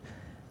don't,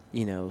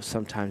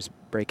 sometimes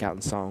break out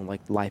in song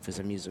like life is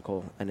a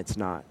musical, and it's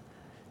not.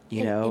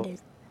 It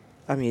is.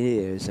 I mean,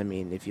 it is. I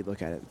mean, if you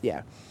look at it,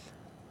 yeah.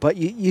 But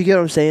you get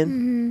what I'm saying?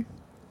 Mm-hmm.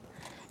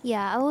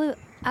 Yeah,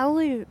 I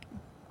would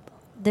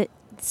the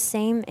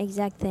same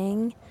exact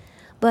thing,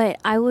 but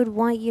I would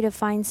want you to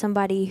find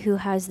somebody who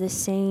has the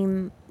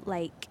same,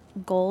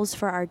 goals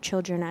for our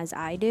children as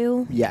I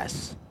do.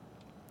 Yes.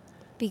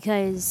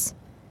 Because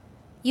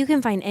you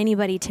can find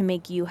anybody to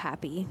make you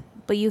happy,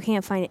 but you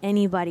can't find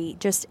anybody,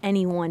 just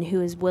anyone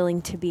who is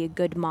willing to be a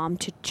good mom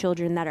to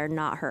children that are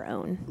not her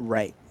own.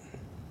 Right.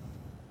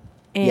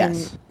 And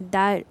yes.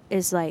 that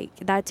is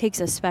that takes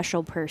a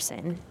special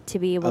person to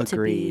be able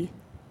to be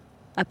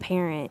a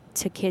parent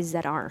to kids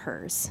that aren't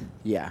hers.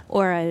 Yeah.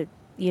 Or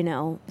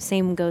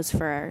same goes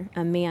for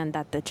a man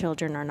that the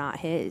children are not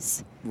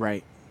his.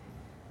 Right.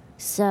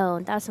 So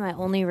that's my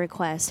only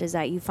request, is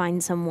that you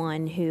find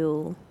someone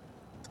who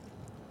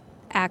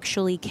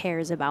actually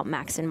cares about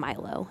Max and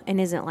Milo and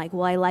isn't like,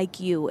 well, I like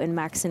you and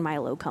Max and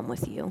Milo come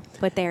with you.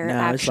 But they're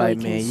actually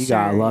it's like, man, you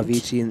got to love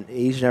each and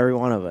every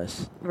one of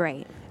us.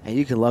 Right. And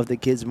you can love the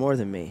kids more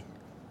than me.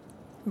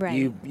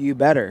 Right. You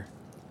better.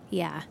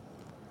 Yeah.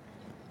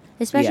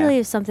 Especially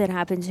if something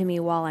happened to me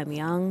while I'm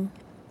young,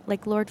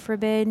 like Lord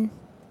forbid,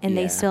 and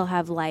they still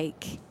have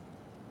like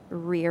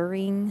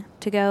rearing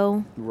to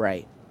go.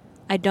 Right.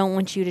 I don't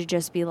want you to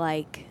just be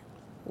like,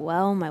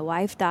 well, my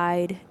wife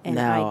died and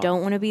I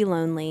don't want to be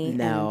lonely.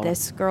 And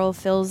this girl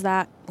fills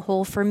that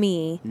hole for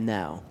me.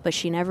 No. But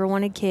she never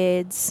wanted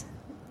kids.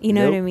 You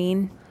know what I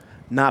mean?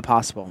 Not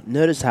possible.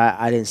 Notice how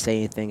I didn't say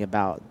anything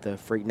about the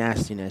freak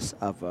nastiness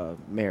of a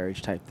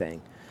marriage type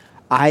thing.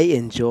 I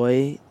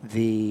enjoy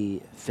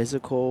the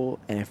physical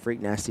and freak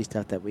nasty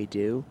stuff that we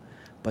do,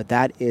 but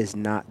that is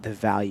not the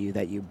value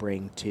that you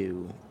bring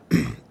to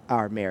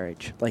our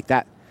marriage. Like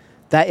that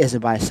isn't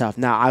by itself.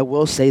 Now, I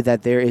will say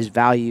that there is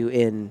value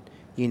in,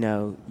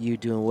 you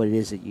doing what it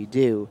is that you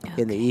do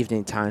in the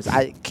evening times.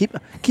 I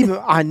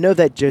know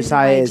that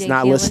Josiah is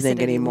not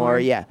listening anymore.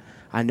 Yeah.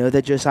 I know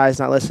that Josiah is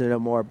not listening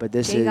anymore, but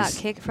Jay got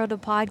kicked from the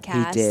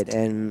podcast. He did,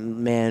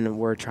 and man,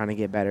 we're trying to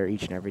get better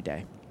each and every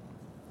day.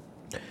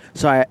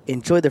 So I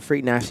enjoy the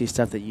freak nasty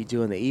stuff that you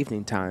do in the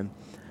evening time,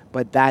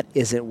 but that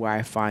isn't where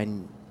I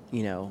find,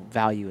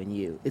 value in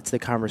you. It's the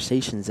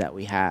conversations that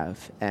we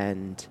have,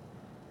 and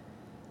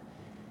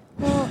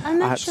well,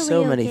 I'm actually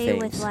so many okay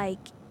things. with like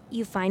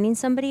you finding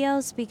somebody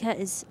else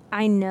because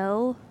I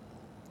know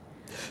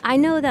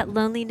that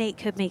Lonely Nate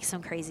could make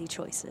some crazy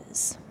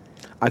choices.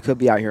 I could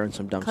be out here on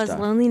some dumb stuff. Because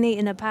Lonely Nate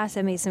in the past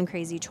had made some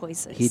crazy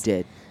choices. He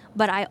did.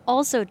 But I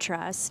also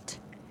trust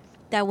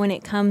that when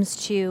it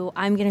comes to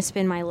I'm going to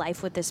spend my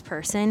life with this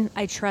person,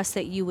 I trust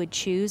that you would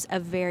choose a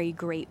very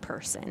great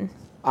person.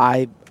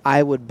 I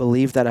would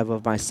believe that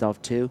of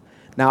myself too.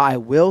 Now I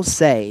will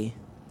say,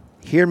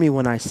 hear me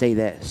when I say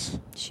this.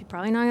 She's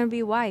probably not going to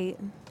be white.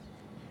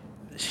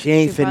 She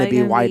ain't finna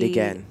be white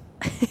again.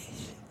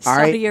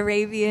 Saudi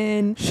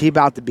Arabian. She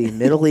about to be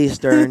Middle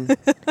Eastern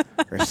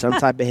or some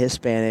type of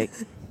Hispanic.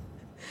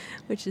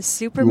 Which is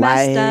super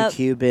messed up.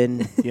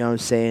 Cuban, you know what I'm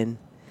saying?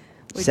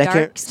 With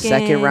dark skin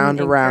second round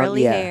and around,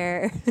 curly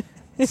hair.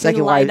 The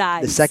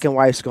second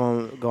wife's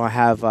gonna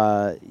have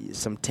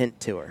some tint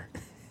to her.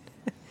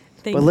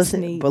 But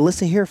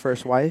listen here,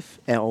 first wife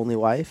and only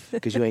wife,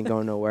 because you ain't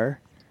going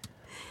nowhere.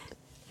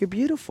 You're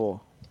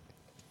beautiful.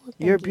 Well,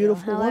 you're a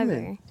beautiful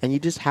woman, and you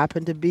just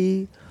happen to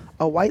be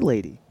a white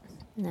lady.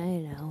 I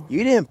know.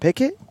 You didn't pick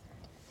it,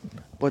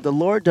 but the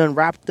Lord done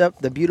wrapped up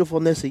the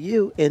beautifulness of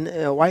you in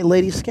a white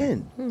lady's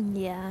skin.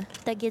 Yeah,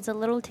 that gets a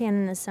little tan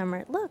in the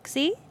summer. Look,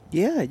 see?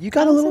 Yeah, you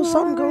got a little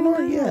something going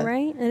on. Yeah,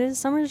 right. It is.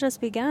 Summer's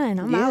just begun.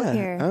 I'm out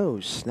here. Oh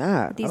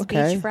snap! These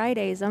beach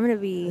Fridays, I'm gonna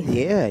be.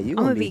 Yeah, I'm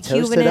gonna be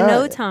Cuban in up.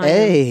 no time.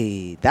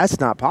 Hey, that's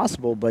not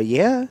possible, but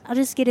yeah. I'll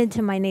just get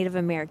into my Native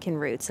American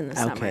roots in the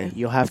summer. Okay,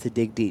 you'll have to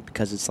dig deep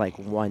because it's like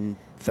 1/3.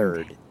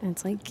 Okay.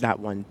 It's like not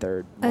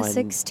 1/3. A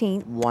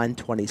 16th.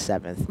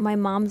 1/27. My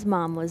mom's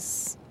mom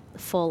was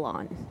full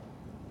on.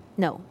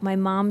 No, my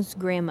mom's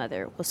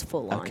grandmother was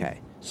full on. Okay,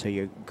 so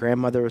your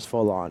grandmother was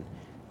full on.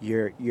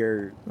 My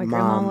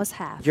grandma was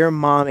half. Your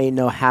mom ain't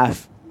no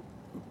half.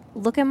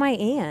 Look at my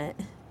aunt.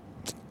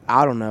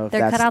 I don't know if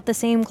they're cut out the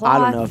same cloth. I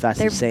don't know if that's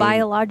the same. They're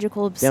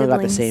biological siblings. They don't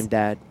got the same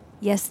dad.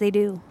 Yes, they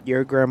do.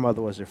 Your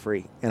grandmother was a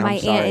freak, and my I'm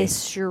sorry. aunt is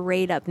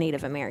straight up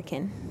Native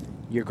American.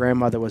 Your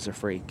grandmother was a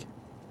freak.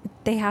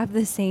 They have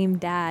the same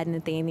dad,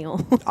 Nathaniel.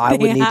 I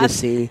would need to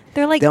see.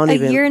 They're like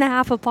year and a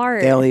half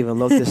apart. They don't even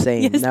look the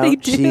same. Yes, no, they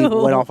do. She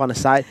went off on the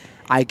side.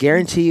 I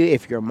guarantee you,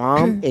 if your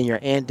mom and your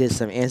aunt did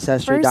some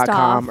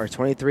Ancestry.com or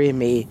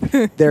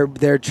 23andMe,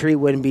 their tree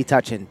wouldn't be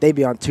touching. They'd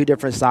be on two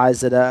different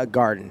sides of the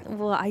garden.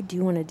 Well, I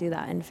do want to do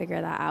that and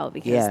figure that out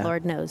because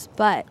Lord knows.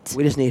 But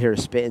we just need her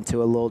to spit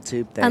into a little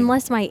tube thing.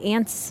 Unless my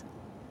aunt's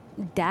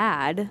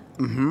dad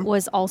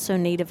was also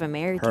Native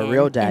American. Her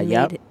real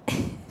dad,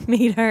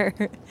 made her.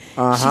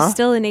 Uh-huh. She's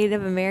still a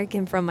Native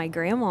American from my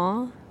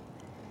grandma.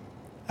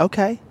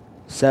 Okay.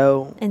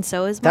 So and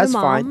so is my mom. That's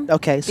fine.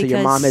 Okay, so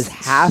your mom is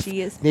half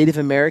Native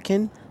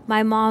American?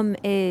 My mom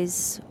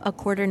is a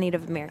quarter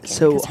Native American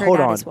because her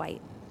dad is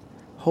white.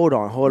 Hold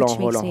on.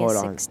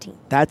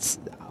 That's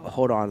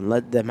hold on.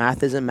 The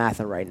math isn't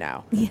mathing right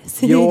now.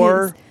 Yes,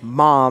 your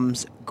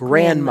mom's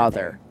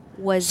grandmother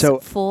was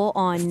full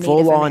on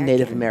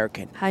Native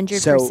American.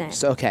 100%.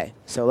 So okay.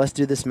 So let's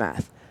do this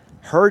math.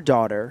 Her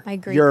daughter,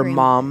 your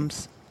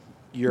mom's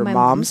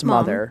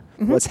mother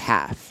was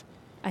half.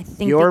 I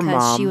think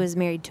because she was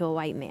married to a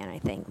white man, I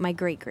think. My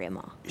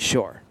great-grandma.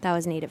 Sure. That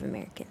was Native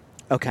American.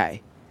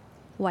 Okay.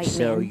 White man.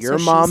 So your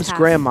mom's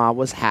grandma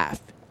was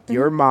half.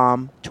 Your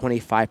mom,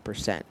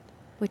 25%.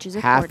 Which is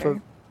a half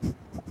quarter.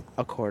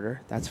 A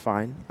quarter. That's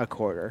fine. A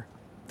quarter.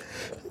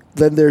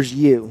 Then there's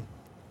you.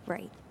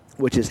 Right.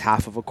 Which is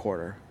half of a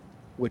quarter.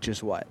 Which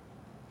is what?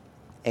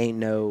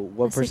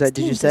 What percent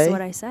did you say? That's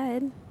what I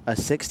said. A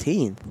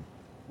 16th?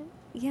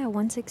 Yeah,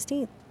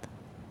 1/16.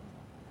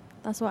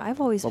 That's what I've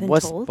always been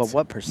told. But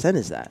what percent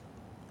is that?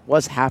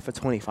 What's half of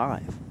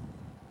 25?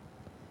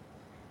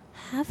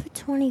 half of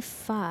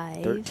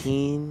 25.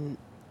 13,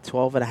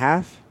 12 and a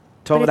half?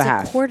 12 but and a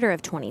half. It's a quarter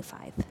of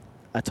 25.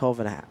 A 12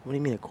 and a half. What do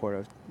you mean a quarter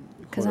of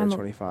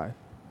 25?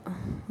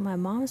 My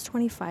mom's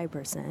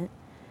 25%.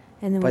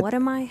 And then but what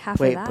am I? Half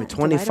wait, of that but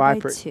 25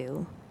 divided by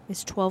 2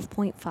 is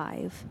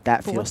 12.5.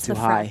 That feels too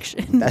high.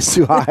 That's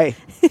too high.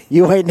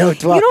 You ain't no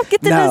 12. You don't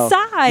get to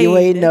decide. You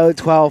ain't no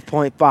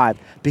 12.5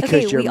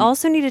 because we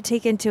also need to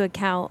take into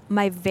account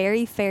my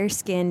very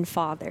fair-skinned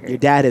father. Your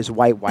dad is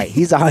white.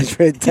 He's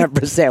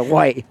 110%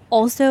 white.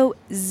 Also,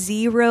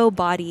 0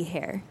 body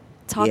hair.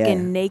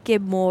 Talking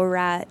naked mole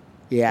rat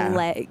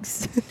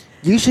legs.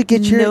 You should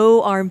get your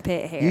no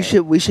armpit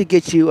hair. We should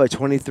get you a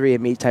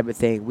 23andMe type of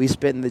thing. We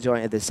spit in the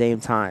joint at the same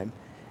time,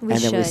 then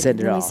we send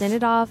it off. We send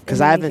it off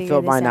because I haven't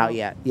filled mine out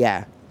yet.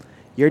 Yeah,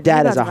 your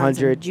dad is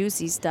 100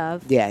 juicy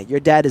stuff. Yeah, your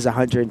dad is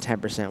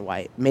 110%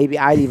 white. Maybe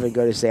I'd even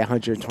go to say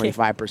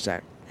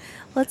 125%.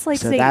 Let's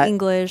say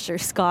English or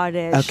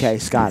Scottish. Okay,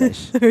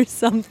 Scottish or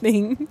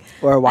something.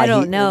 Or white. I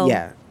don't know.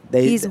 Yeah,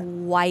 he's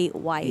white.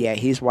 Yeah,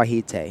 he's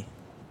Wahite.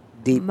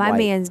 Deep. My white.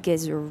 man's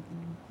gets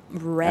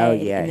red. Oh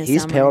yeah, in the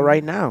he's summer. Pale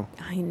right now.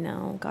 I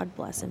know. God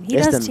bless him. He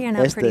does tan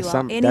up pretty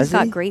well, and he's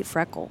got great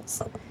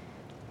freckles.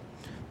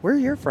 Where are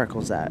your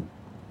freckles at?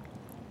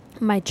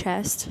 My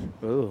chest.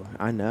 Ooh,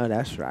 I know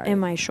that's right.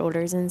 And my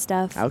shoulders and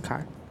stuff.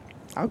 Okay.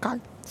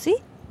 See?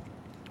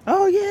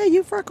 Oh yeah,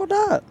 you freckled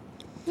up.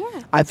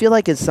 Yeah. I feel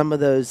like in some of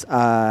those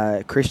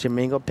Christian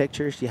Mingle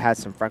pictures, you had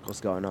some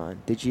freckles going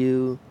on. Did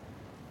you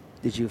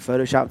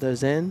Photoshop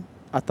those in?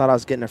 I thought I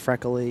was getting a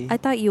freckly. I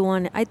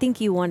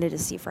think you wanted to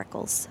see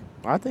freckles.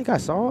 I think I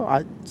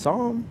saw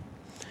them.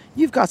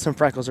 You've got some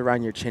freckles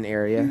around your chin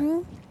area.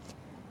 Mm-hmm.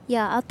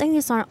 Yeah, I think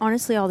it's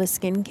honestly all the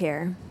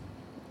skincare.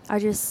 I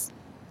just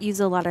use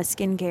a lot of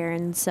skincare,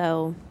 and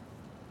so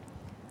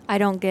I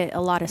don't get a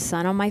lot of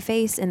sun on my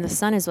face, and the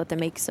sun is what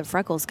makes the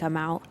freckles come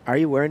out. Are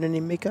you wearing any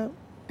makeup?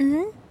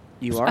 Mm-hmm.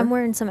 You are? I'm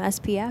wearing some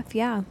SPF,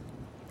 yeah.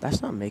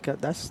 That's not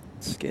makeup. That's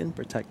skin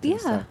protective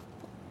stuff.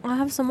 I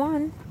have some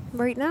on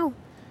right now.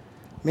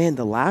 Man,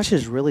 the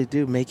lashes really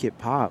do make it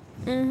pop.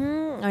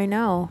 Mm-hmm. I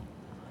know.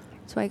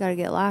 That's why I got to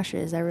get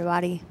lashes,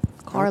 everybody.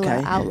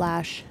 Carla,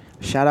 Outlash.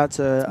 Shout out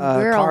to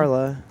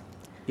Carla.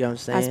 You know what I'm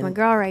saying? That's my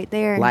girl right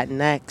there.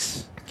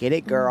 Latinx. Get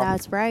it, girl.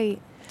 That's right.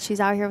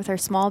 She's out here with her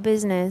small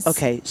business.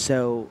 Okay,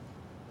 so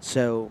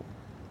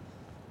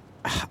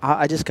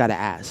I just got to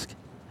ask.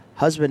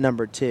 Husband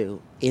number 2,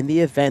 in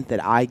the event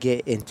that I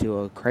get into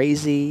a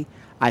crazy,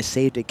 I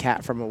saved a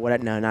cat from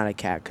no, not a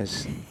cat,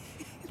 because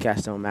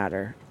cats don't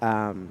matter.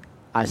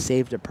 I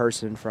saved a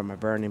person from a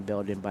burning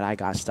building, but I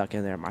got stuck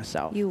in there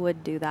myself. You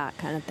would do that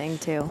kind of thing,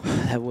 too.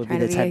 That would be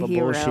the type of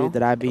bullshit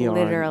that I'd be on.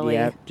 Literally.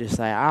 Yep, just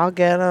like, I'll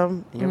get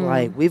them. And you're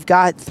like, we've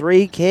got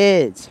 3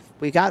 kids.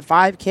 We got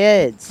 5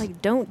 kids.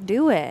 Like, don't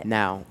do it.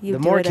 No. The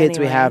more kids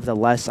we have, the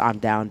less I'm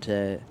down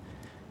to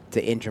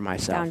injure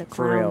myself. Down to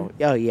clown. For real.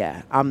 Oh,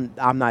 yeah. I'm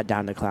not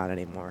down to clown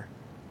anymore.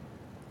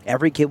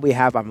 Every kid we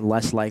have, I'm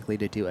less likely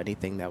to do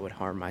anything that would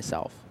harm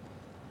myself.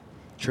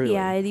 Truly.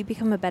 Yeah, you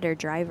become a better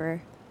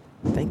driver.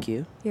 Thank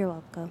you. You're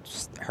welcome.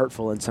 Just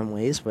hurtful in some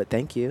ways, but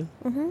thank you.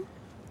 Mm-hmm.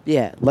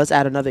 Yeah, let's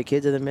add another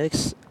kid to the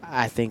mix.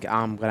 I think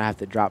I'm going to have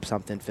to drop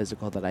something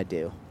physical that I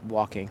do.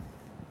 Walking.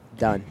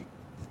 Done.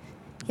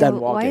 Yeah, Done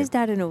walking. Why is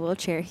Dad in a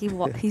wheelchair?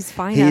 He's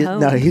fine at home.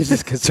 No, he's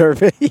just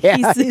conservative. Yeah,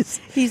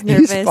 he's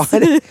nervous. He's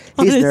fine.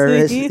 He's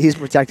nervous. He's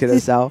protecting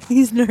himself.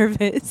 He's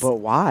nervous. But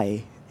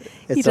why?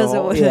 He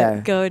doesn't want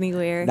to go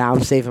anywhere. Now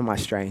I'm saving my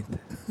strength.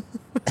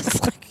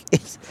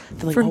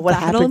 What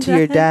happened to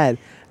your dad?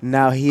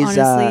 No, he's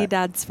honestly,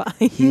 Dad's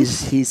fine.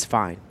 He's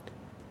fine.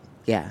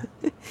 Yeah.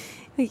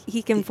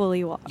 He can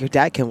fully walk. Your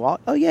dad can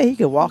walk? Oh yeah, he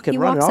can walk and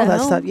run and all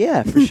that stuff.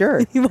 Yeah, for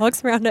sure. He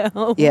walks around at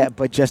home. Yeah,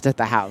 but just at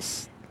the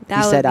house.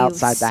 He said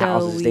outside the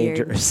house is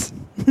dangerous.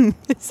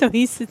 So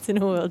he sits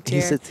in a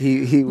wheelchair.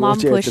 He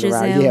Mom pushes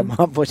him. Yeah,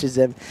 Mom pushes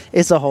him.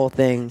 It's a whole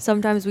thing.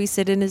 Sometimes we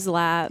sit in his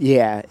lap.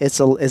 Yeah, it's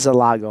a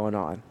lot going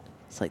on.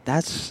 It's like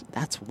that's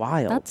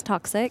wild. That's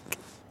toxic.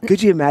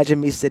 Could you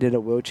imagine me sitting in a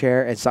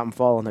wheelchair and something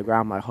fall on the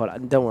ground? I'm like, hold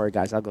on, don't worry,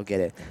 guys, I'll go get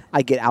it.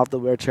 I get out the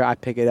wheelchair, I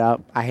pick it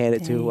up, I hand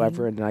it to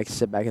whoever, and then I can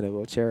sit back in the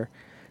wheelchair.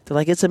 They're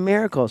like, it's a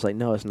miracle. It's like,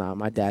 no, it's not.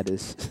 My dad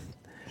is.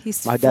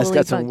 My dad's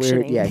got some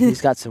weird. Yeah, he's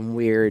got some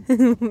weird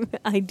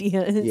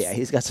ideas. Yeah,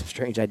 he's got some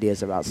strange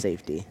ideas about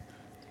safety.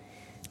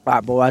 All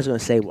right, but what I was going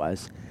to say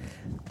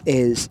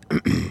is,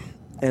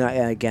 and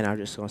again, I'm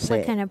just going to say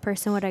what kind of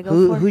person would I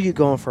go for? Who you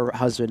going for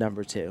husband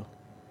number 2?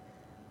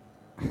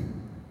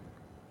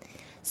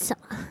 So.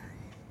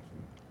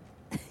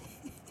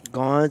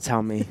 Go on,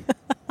 tell me.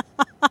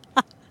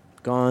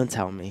 Go on,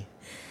 tell me.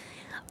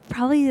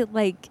 Probably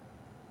like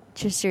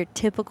just your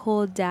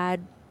typical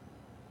dad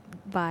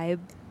vibe.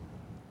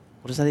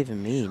 What does that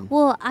even mean?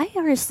 Well, I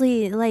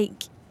honestly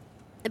like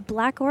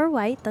black or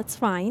white. That's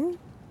fine.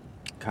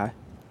 Okay.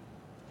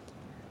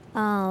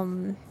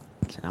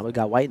 So now we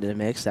got white in the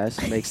mix.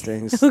 That makes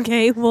things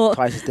okay. Well,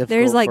 twice as difficult.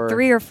 There's like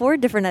 3 or 4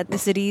 different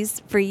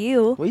ethnicities for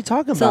you. What are you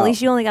talking about? So at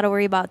least you only got to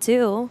worry about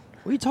 2.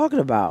 What are you talking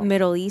about?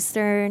 Middle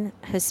Eastern,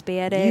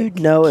 Hispanic, You'd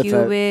know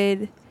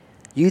Cuban.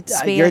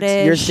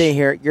 Spanish.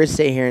 You're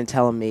sitting here and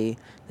telling me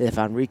that if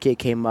Enrique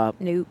came up,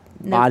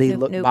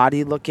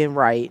 body looking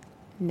right,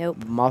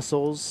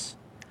 muscles,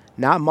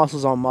 not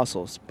muscles on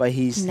muscles, but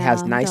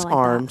has nice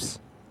arms,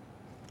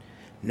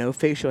 no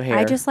facial hair.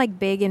 I just like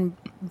big and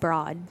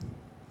broad.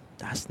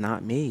 That's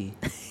not me.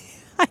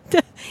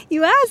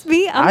 You asked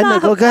me.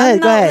 Go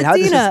ahead.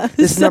 Latina,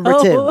 this is number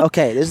 2.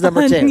 Okay, this is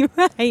number 2.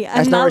 Right.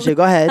 That's number 2.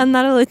 Go ahead. I'm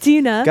not a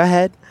Latina. Go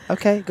ahead.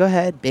 Okay, go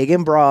ahead. Big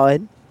and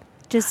broad.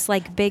 Just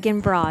like big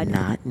and broad.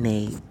 Not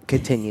Nate.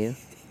 Continue.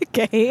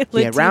 Okay.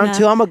 Latina, yeah, round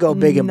 2, I'm going to go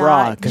big and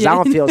broad because I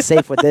don't feel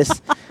safe with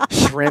this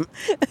shrimp.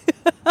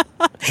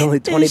 Only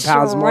 20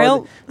 pounds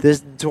more.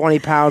 This 20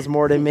 pounds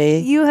more than me.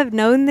 You have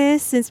known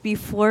this since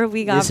before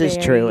we got married. This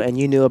is true, and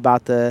you knew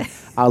about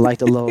I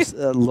like a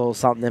little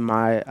something in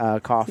my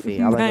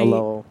coffee. I like a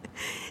little,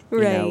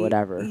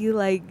 whatever. You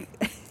like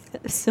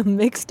some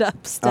mixed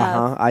up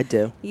stuff. I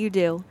do. You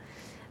do,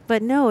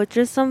 but no, it's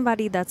just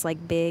somebody that's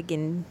like big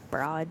and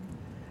broad.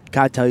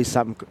 Gotta tell you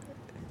something.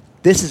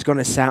 This is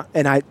gonna sound,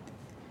 and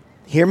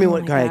hear me. Go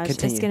ahead,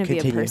 continue. It's gonna be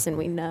a person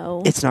we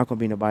know. It's not gonna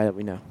be nobody that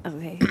we know.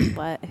 Okay,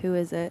 but who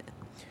is it?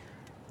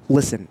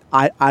 Listen,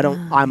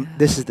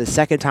 this is the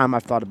second time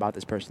I've thought about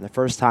this person. The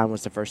first time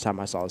was the first time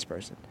I saw this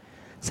person.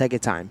 Second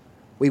time,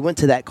 we went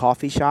to that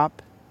coffee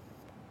shop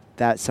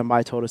that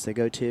somebody told us to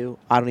go to.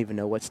 I don't even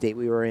know what state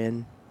we were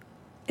in.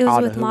 It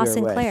was with Ma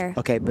Sinclair.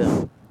 Okay,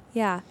 boom.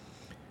 Yeah.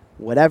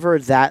 Whatever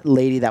that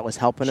lady that was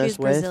helping us with.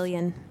 She was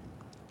Brazilian.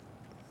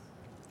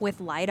 With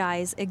light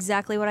eyes.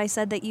 Exactly what I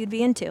said that you'd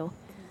be into.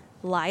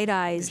 Light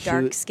eyes,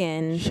 dark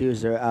skin. She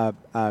was a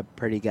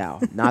pretty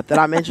gal. Not that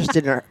I'm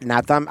interested in her.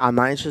 Not that I'm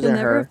not interested in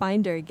her. You'll never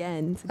find her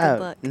again. It's a good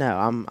look.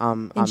 No,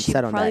 I'm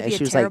set on that. And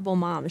she was a terrible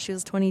mom. She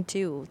was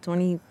 22,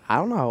 20. I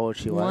don't know how old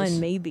she was. 1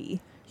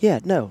 maybe. Yeah,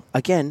 no.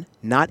 Again,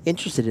 not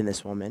interested in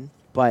this woman,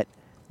 but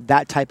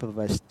that type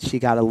of she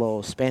got a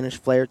little Spanish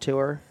flair to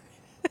her.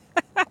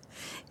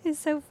 It's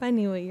so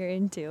funny what you're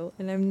into,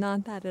 and I'm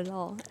not that at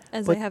all.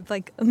 I have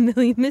like a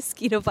million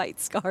mosquito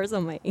bite scars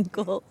on my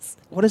ankles.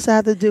 What does that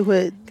have to do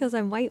with? Because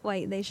I'm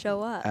white, they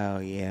show up. Oh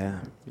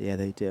yeah,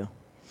 they do.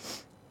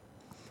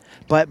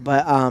 But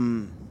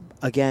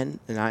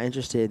again, not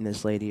interested in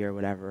this lady or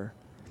whatever.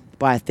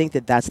 But I think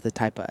that that's the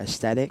type of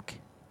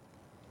aesthetic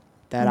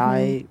that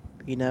I,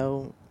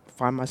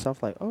 find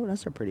myself like, oh,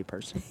 that's a pretty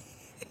person.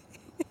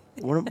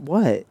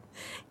 What?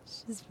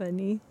 It's just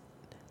funny.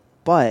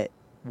 But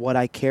what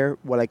I care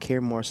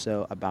more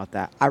so about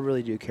that, I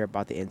really do care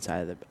about the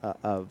inside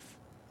of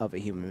a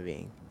human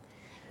being.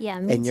 Yeah,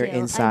 me and your too.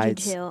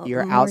 insides, I do too.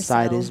 your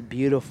outside is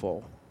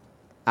beautiful,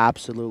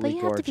 absolutely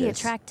gorgeous. But you have to be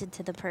attracted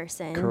to the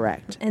person.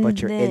 Correct, but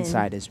your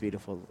inside is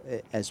beautiful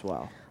as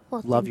well.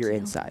 Love your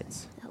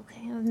insides.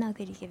 Okay, I'm not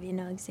going to give you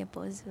no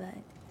examples, but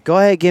go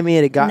ahead, give me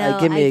an example.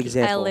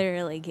 I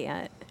literally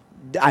can't.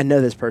 I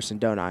know this person,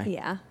 don't I?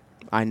 Yeah.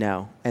 I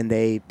know, and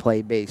they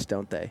play bass,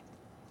 don't they?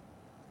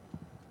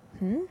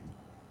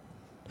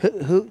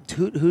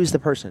 Who's the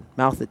person?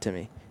 Mouth it to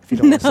me if you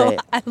don't want to say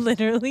it. I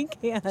literally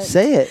can't.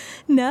 Say it.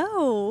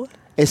 No.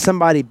 Is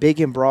somebody big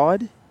and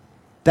broad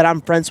that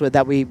I'm friends with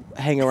that we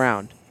hang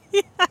around?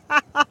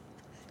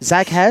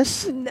 Zach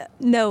Hess?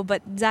 No,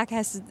 but Zach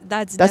Hess,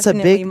 that's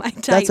definitely my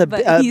type. That's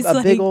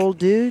a big old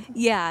dude?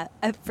 Yeah,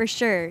 for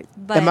sure.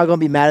 But am I going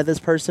to be mad at this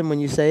person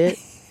when you say it?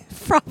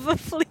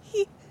 Probably.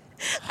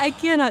 I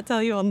cannot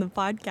tell you on the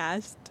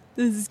podcast.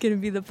 This is going to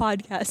be the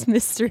podcast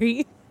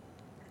mystery.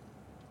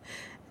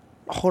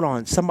 Hold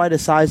on. Somebody the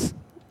size...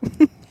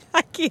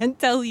 I can't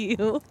tell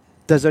you.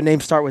 Does their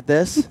name start with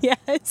this?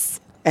 Yes.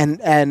 And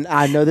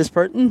I know this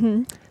person?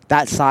 Mm-hmm.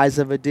 That size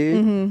of a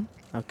dude?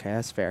 Mm-hmm. Okay,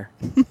 that's fair.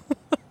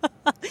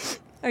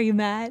 Are you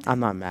mad? I'm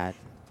not mad.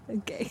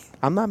 Okay.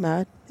 I'm not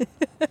mad.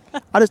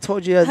 I just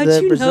told you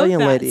the Brazilian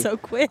lady. So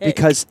quick?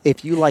 Because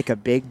if you like a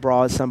big,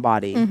 broad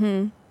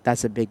somebody,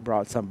 that's a big,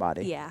 broad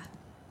somebody. Yeah.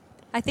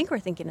 I think we're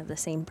thinking of the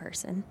same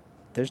person.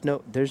 There's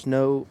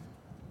no...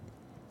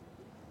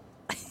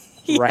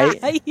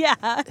 Right?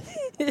 Yeah.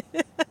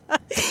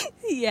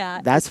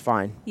 Yeah. That's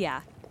fine.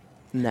 Yeah.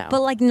 No.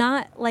 But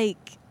not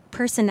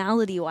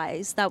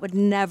personality-wise, that would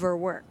never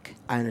work.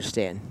 I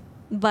understand.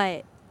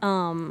 But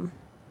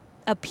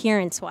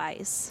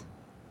appearance-wise,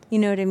 you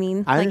know what I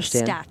mean? I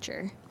understand.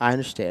 Stature. I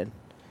understand.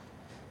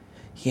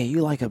 Yeah,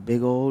 you like a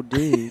big old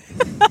dude.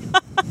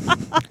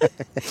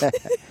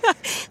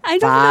 I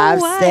don't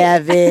know why.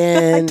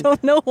 5'7". I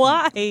don't know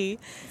why.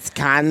 It's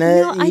kind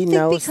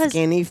of,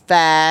 skinny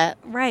fat.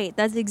 Right.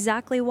 That's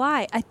exactly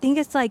why. I think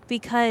it's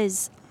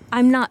because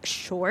I'm not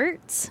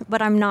short,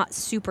 but I'm not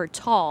super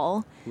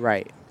tall.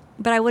 Right.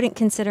 But I wouldn't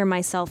consider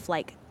myself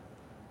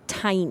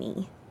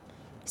tiny.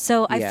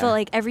 So I feel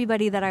like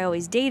everybody that I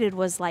always dated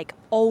was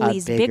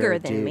always bigger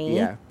than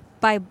me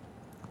by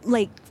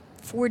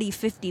 40,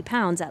 50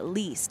 pounds at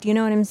least. You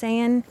know what I'm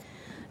saying?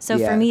 So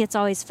for me, it's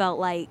always felt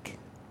like...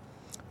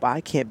 But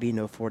I can't be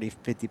no 40,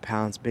 50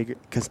 pounds bigger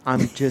because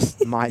I'm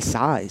just my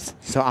size.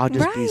 So I'll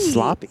just be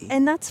sloppy.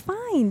 And that's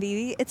fine,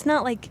 baby. It's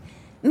not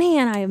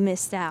man, I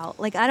missed out.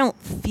 I don't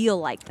feel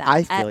like that.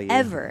 I feel you.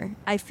 Ever.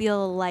 I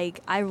feel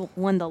like I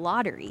won the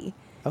lottery.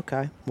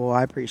 Okay. Well,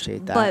 I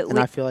appreciate that. But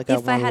I feel like I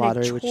won the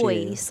lottery with you. If I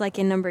had a choice, like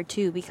in number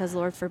 2, because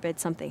Lord forbid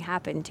something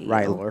happened to you.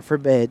 Right, Lord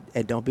forbid.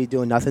 And don't be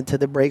doing nothing to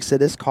the brakes of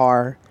this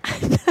car.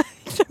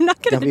 I'm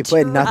not going to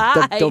try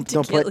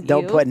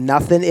Don't put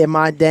nothing in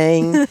my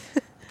dang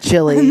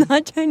chili. I'm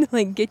not trying to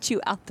like get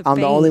you out the I'm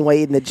the only one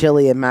eating the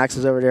chili, and Max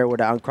is over there with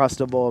the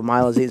Uncrustable, and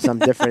Milo's eating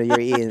something different, and you're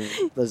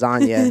eating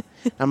lasagna.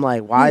 I'm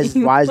like, why is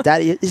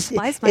that? Is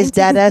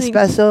that a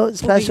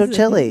special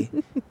chili?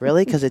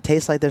 Really? Because it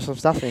tastes like there's some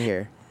stuff in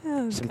here.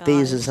 Some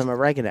thieves and some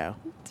oregano.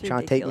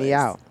 Trying to take me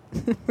out.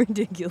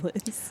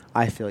 Ridiculous.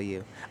 I feel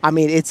you. I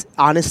mean, it's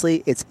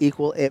honestly, it's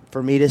equal.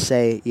 For me to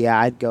say, yeah,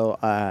 I'd go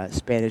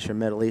Spanish or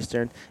Middle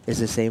Eastern is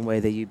the same way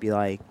that you'd be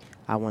like,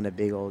 I want a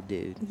big old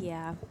dude.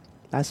 Yeah.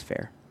 That's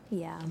fair.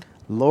 Yeah.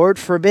 Lord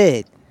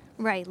forbid.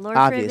 Right, Lord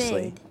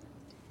obviously.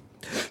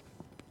 forbid.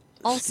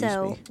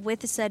 Also,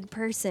 with said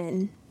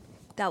person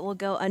that will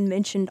go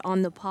unmentioned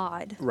on the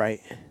pod.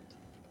 Right.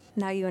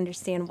 Now you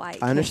understand why.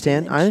 I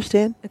understand.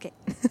 Okay.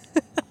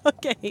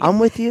 Okay. I'm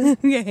with you.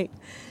 Okay.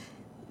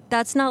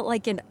 That's not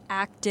like an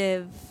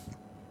active...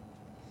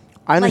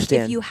 I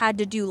understand. Like if you had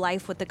to do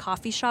life with the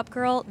coffee shop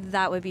girl,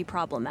 that would be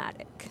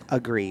problematic.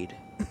 Agreed.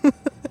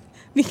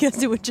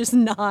 Because it would just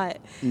not...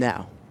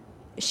 No.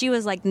 She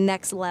was like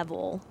next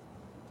level.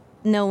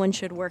 No one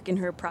should work in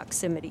her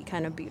proximity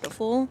kind of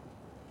beautiful.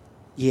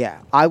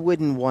 Yeah. I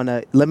wouldn't want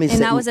to... And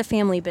that was a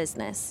family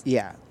business.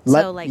 Yeah.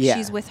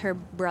 She's with her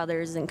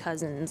brothers and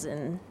cousins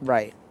and...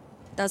 Right.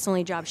 That's the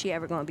only job she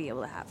ever going to be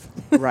able to have.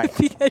 Right.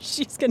 Because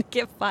she's going to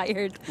get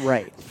fired.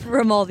 Right.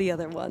 From all the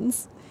other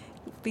ones.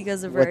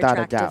 Because of her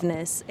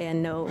attractiveness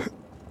and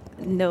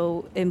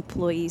no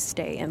employees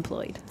stay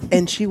employed.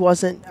 And she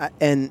wasn't,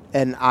 and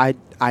I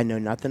know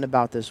nothing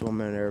about this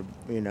woman or,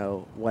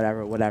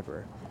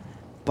 whatever.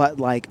 But,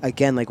 like,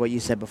 again, like what you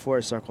said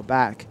before, circle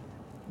back,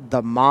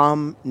 the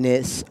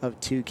momness of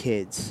 2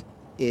 kids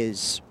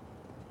is,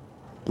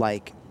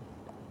 like,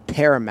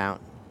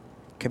 paramount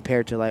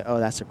compared to, like, oh,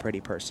 that's a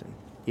pretty person.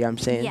 You know what I'm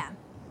saying? Yeah.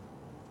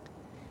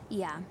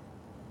 Yeah.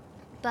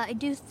 But I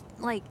do,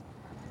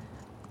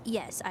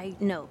 yes, I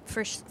know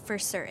for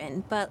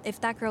certain. But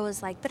if that girl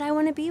was like, but I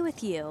want to be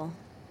with you,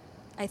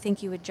 I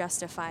think you would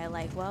justify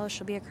like, well,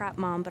 she'll be a crap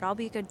mom, but I'll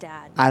be a good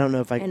dad. I don't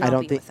know if I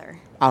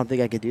don't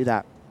think I could do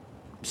that.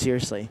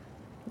 Seriously.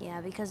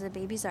 Yeah, because the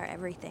babies are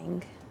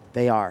everything.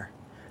 They are.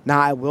 Now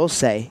I will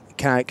say,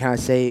 can I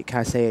say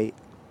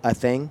a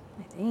thing?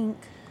 I think.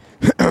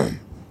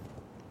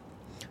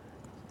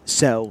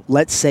 So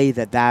let's say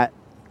that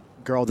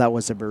girl that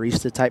was a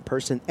barista type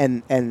person,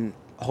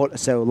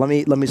 so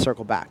let me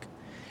circle back.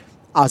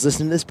 I was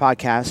listening to this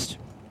podcast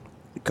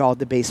called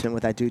The Basement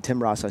with that dude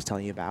Tim Ross I was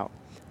telling you about,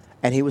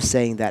 and he was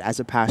saying that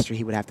as a pastor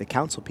he would have to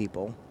counsel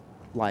people,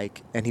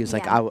 and he was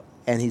like,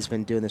 and he's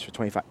been doing this for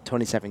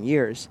 27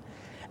 years,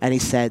 and he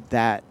said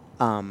that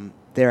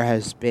there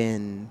has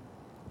been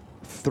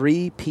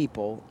 3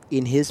 people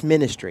in his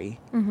ministry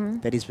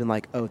that he's been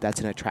like, oh,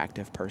 that's an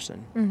attractive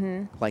person,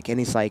 and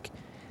he's like,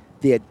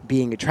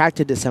 being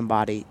attracted to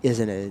somebody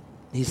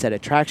he said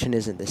attraction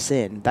isn't the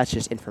sin, that's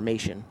just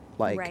information,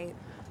 right.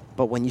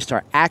 But when you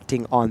start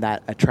acting on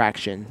that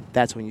attraction,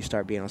 that's when you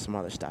start being on some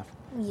other stuff.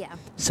 Yeah.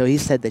 So he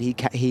said that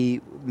he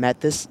met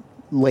this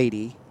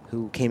lady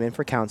who came in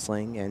for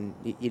counseling, and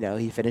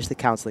he finished the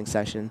counseling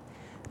session.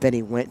 Then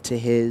he went to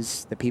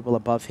the people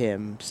above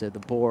him, so the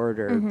board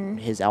or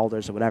his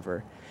elders or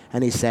whatever,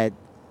 and he said,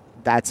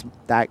 that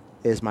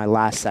is my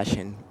last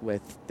session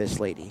with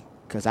this lady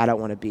because I don't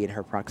want to be in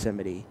her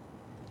proximity.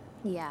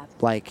 Yeah.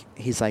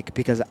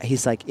 Because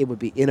he's like, it would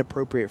be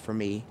inappropriate for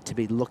me to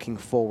be looking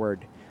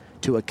forward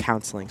to a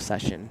counseling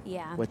session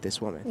with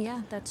this woman.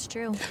 Yeah, that's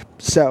true.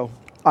 So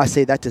I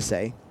say that to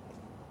say,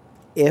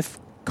 if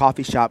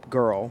coffee shop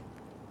girl,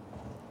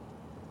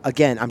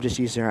 again, I'm just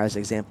using her as an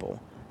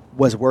example,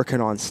 was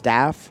working on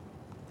staff,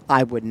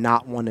 I would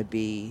not want to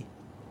be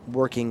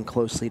working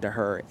closely to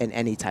her in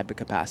any type of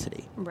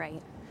capacity.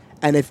 Right.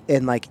 And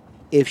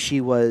if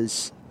she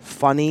was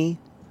funny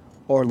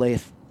or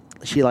if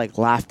she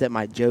laughed at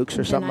my jokes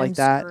or something like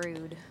that,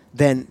 screwed.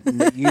 Then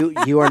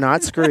you are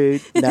not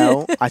screwed.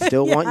 No, I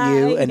still want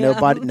you and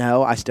nobody.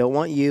 No, I still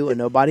want you and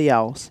nobody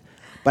else.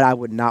 But I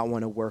would not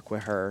want to work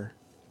with her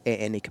in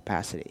any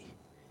capacity,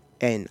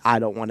 and I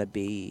don't want to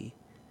be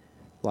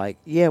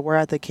we're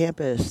at the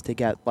campus to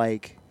get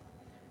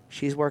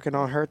she's working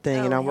on her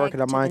thing and I'm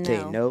working on my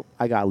thing. Nope,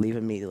 I gotta leave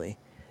immediately.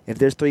 If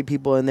there's 3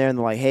 people in there and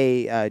they're like,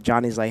 hey,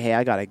 Johnny's like, hey,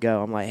 I gotta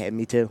go. I'm like, hey,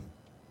 me too.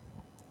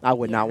 I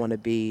would not want to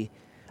be.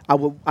 I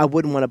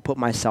wouldn't want to put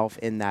myself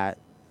in that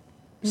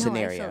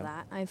scenario.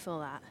 I feel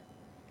that.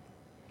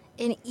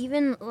 And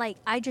even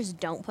I just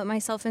don't put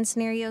myself in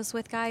scenarios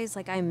with guys.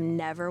 I'm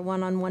never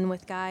one-on-one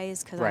with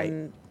guys because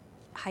I'm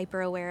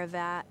hyper aware of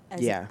that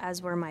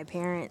as were my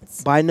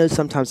parents. But I know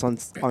sometimes on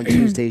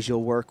Tuesdays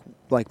you'll work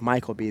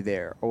Mike will be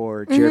there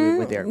or Jeremy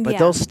will be there, but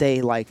they'll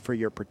stay for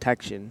your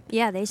protection.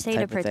 Yeah, they stay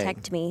to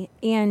protect me.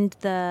 And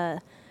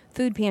the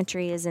food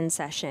pantry is in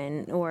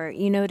session, or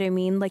you know what I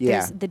mean?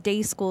 There's the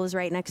day school is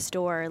right next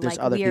door. There's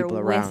we are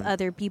with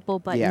other people,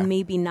 but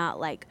maybe not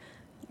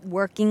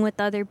working with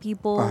other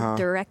people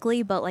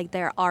directly, but like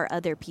there are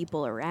other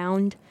people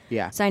around.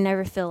 Yeah. So I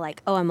never feel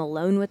like, oh, I'm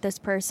alone with this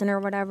person or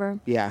whatever.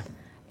 Yeah.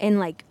 And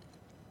like,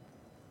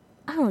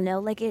 I don't know,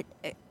 like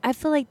I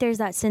feel like there's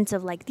that sense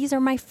of like, these are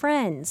my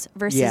friends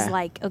versus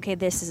like, okay,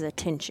 this is a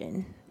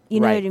tension. You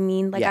know what I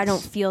mean? Like, I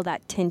don't feel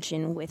that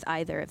tension with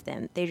either of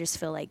them. They just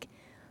feel like,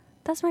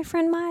 that's my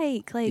friend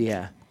Mike. Like,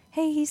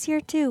 hey, he's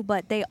here too.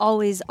 But they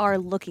always are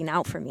looking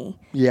out for me.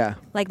 Yeah.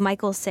 Like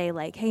Michael say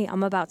like, hey,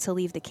 I'm about to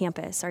leave the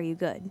campus. Are you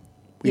good?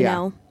 You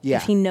know? Yeah.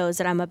 If he knows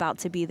that I'm about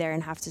to be there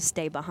and have to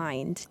stay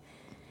behind.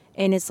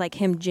 And it's like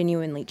him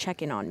genuinely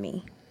checking on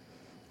me,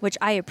 which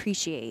I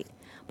appreciate.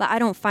 But I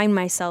don't find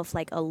myself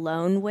like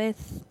alone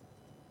with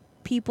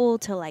people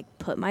to like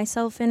put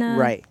myself in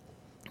a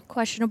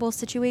questionable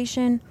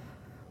situation,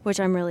 which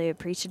I'm really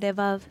appreciative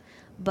of.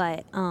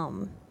 But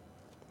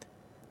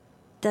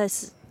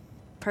this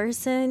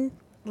person,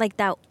 like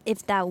that,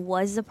 if that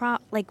was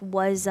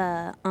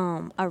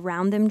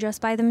around them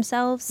just by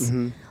themselves,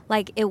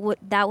 like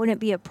that wouldn't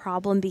be a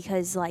problem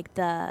because like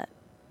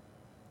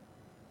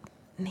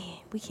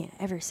we can't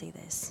ever say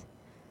this.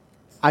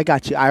 I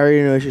got you. I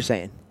already know what you're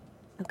saying.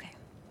 Okay.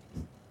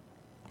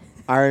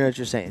 I already know what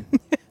you're saying.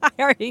 I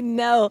already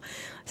know.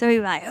 So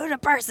people are like, who's a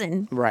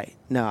person? Right.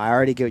 No, I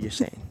already get what you're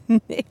saying.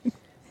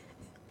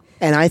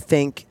 And I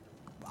think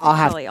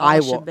I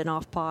will have been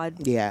off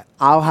pod. Yeah.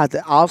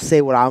 I'll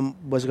say what I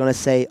was going to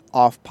say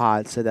off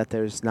pod so that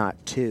there's not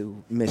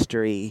two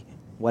mystery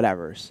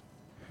whatevers.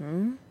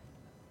 I'm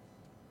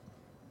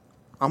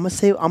going to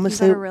say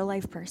a real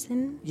life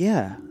person?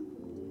 Yeah.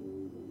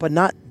 But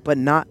not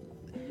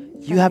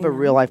you have a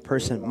real life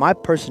person. My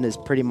person is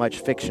pretty much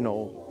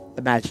fictional,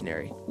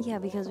 imaginary. Yeah,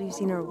 because we've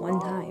seen her one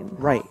time.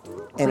 Right.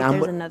 And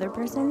there's another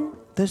person?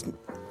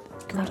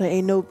 Girl, there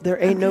ain't no people.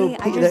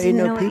 I just didn't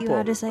know what you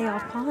had to say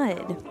off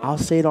pod. I'll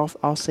say it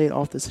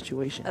off the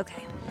situation.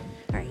 Okay.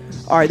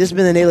 All right, this has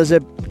been the Nate Loves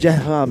This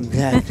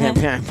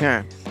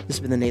has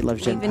been the Nate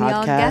Loves Jen podcast.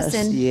 Y'all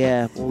guessing.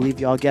 Yeah, we'll leave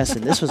y'all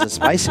guessing. This was a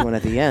spicy one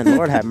at the end.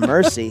 Lord have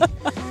mercy.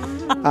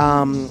 We're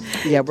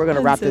going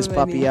to wrap this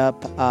puppy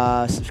up.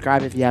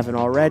 Subscribe if you haven't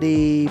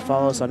already.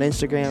 Follow us on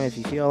Instagram if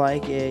you feel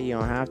like it. You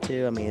don't have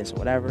to. I mean, it's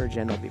whatever.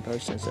 Jen will be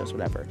posting, so it's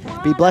whatever.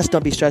 Be blessed.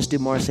 Don't be stressed. Do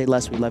more. Say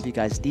less. We love you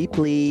guys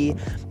deeply.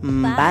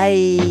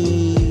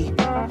 Bye.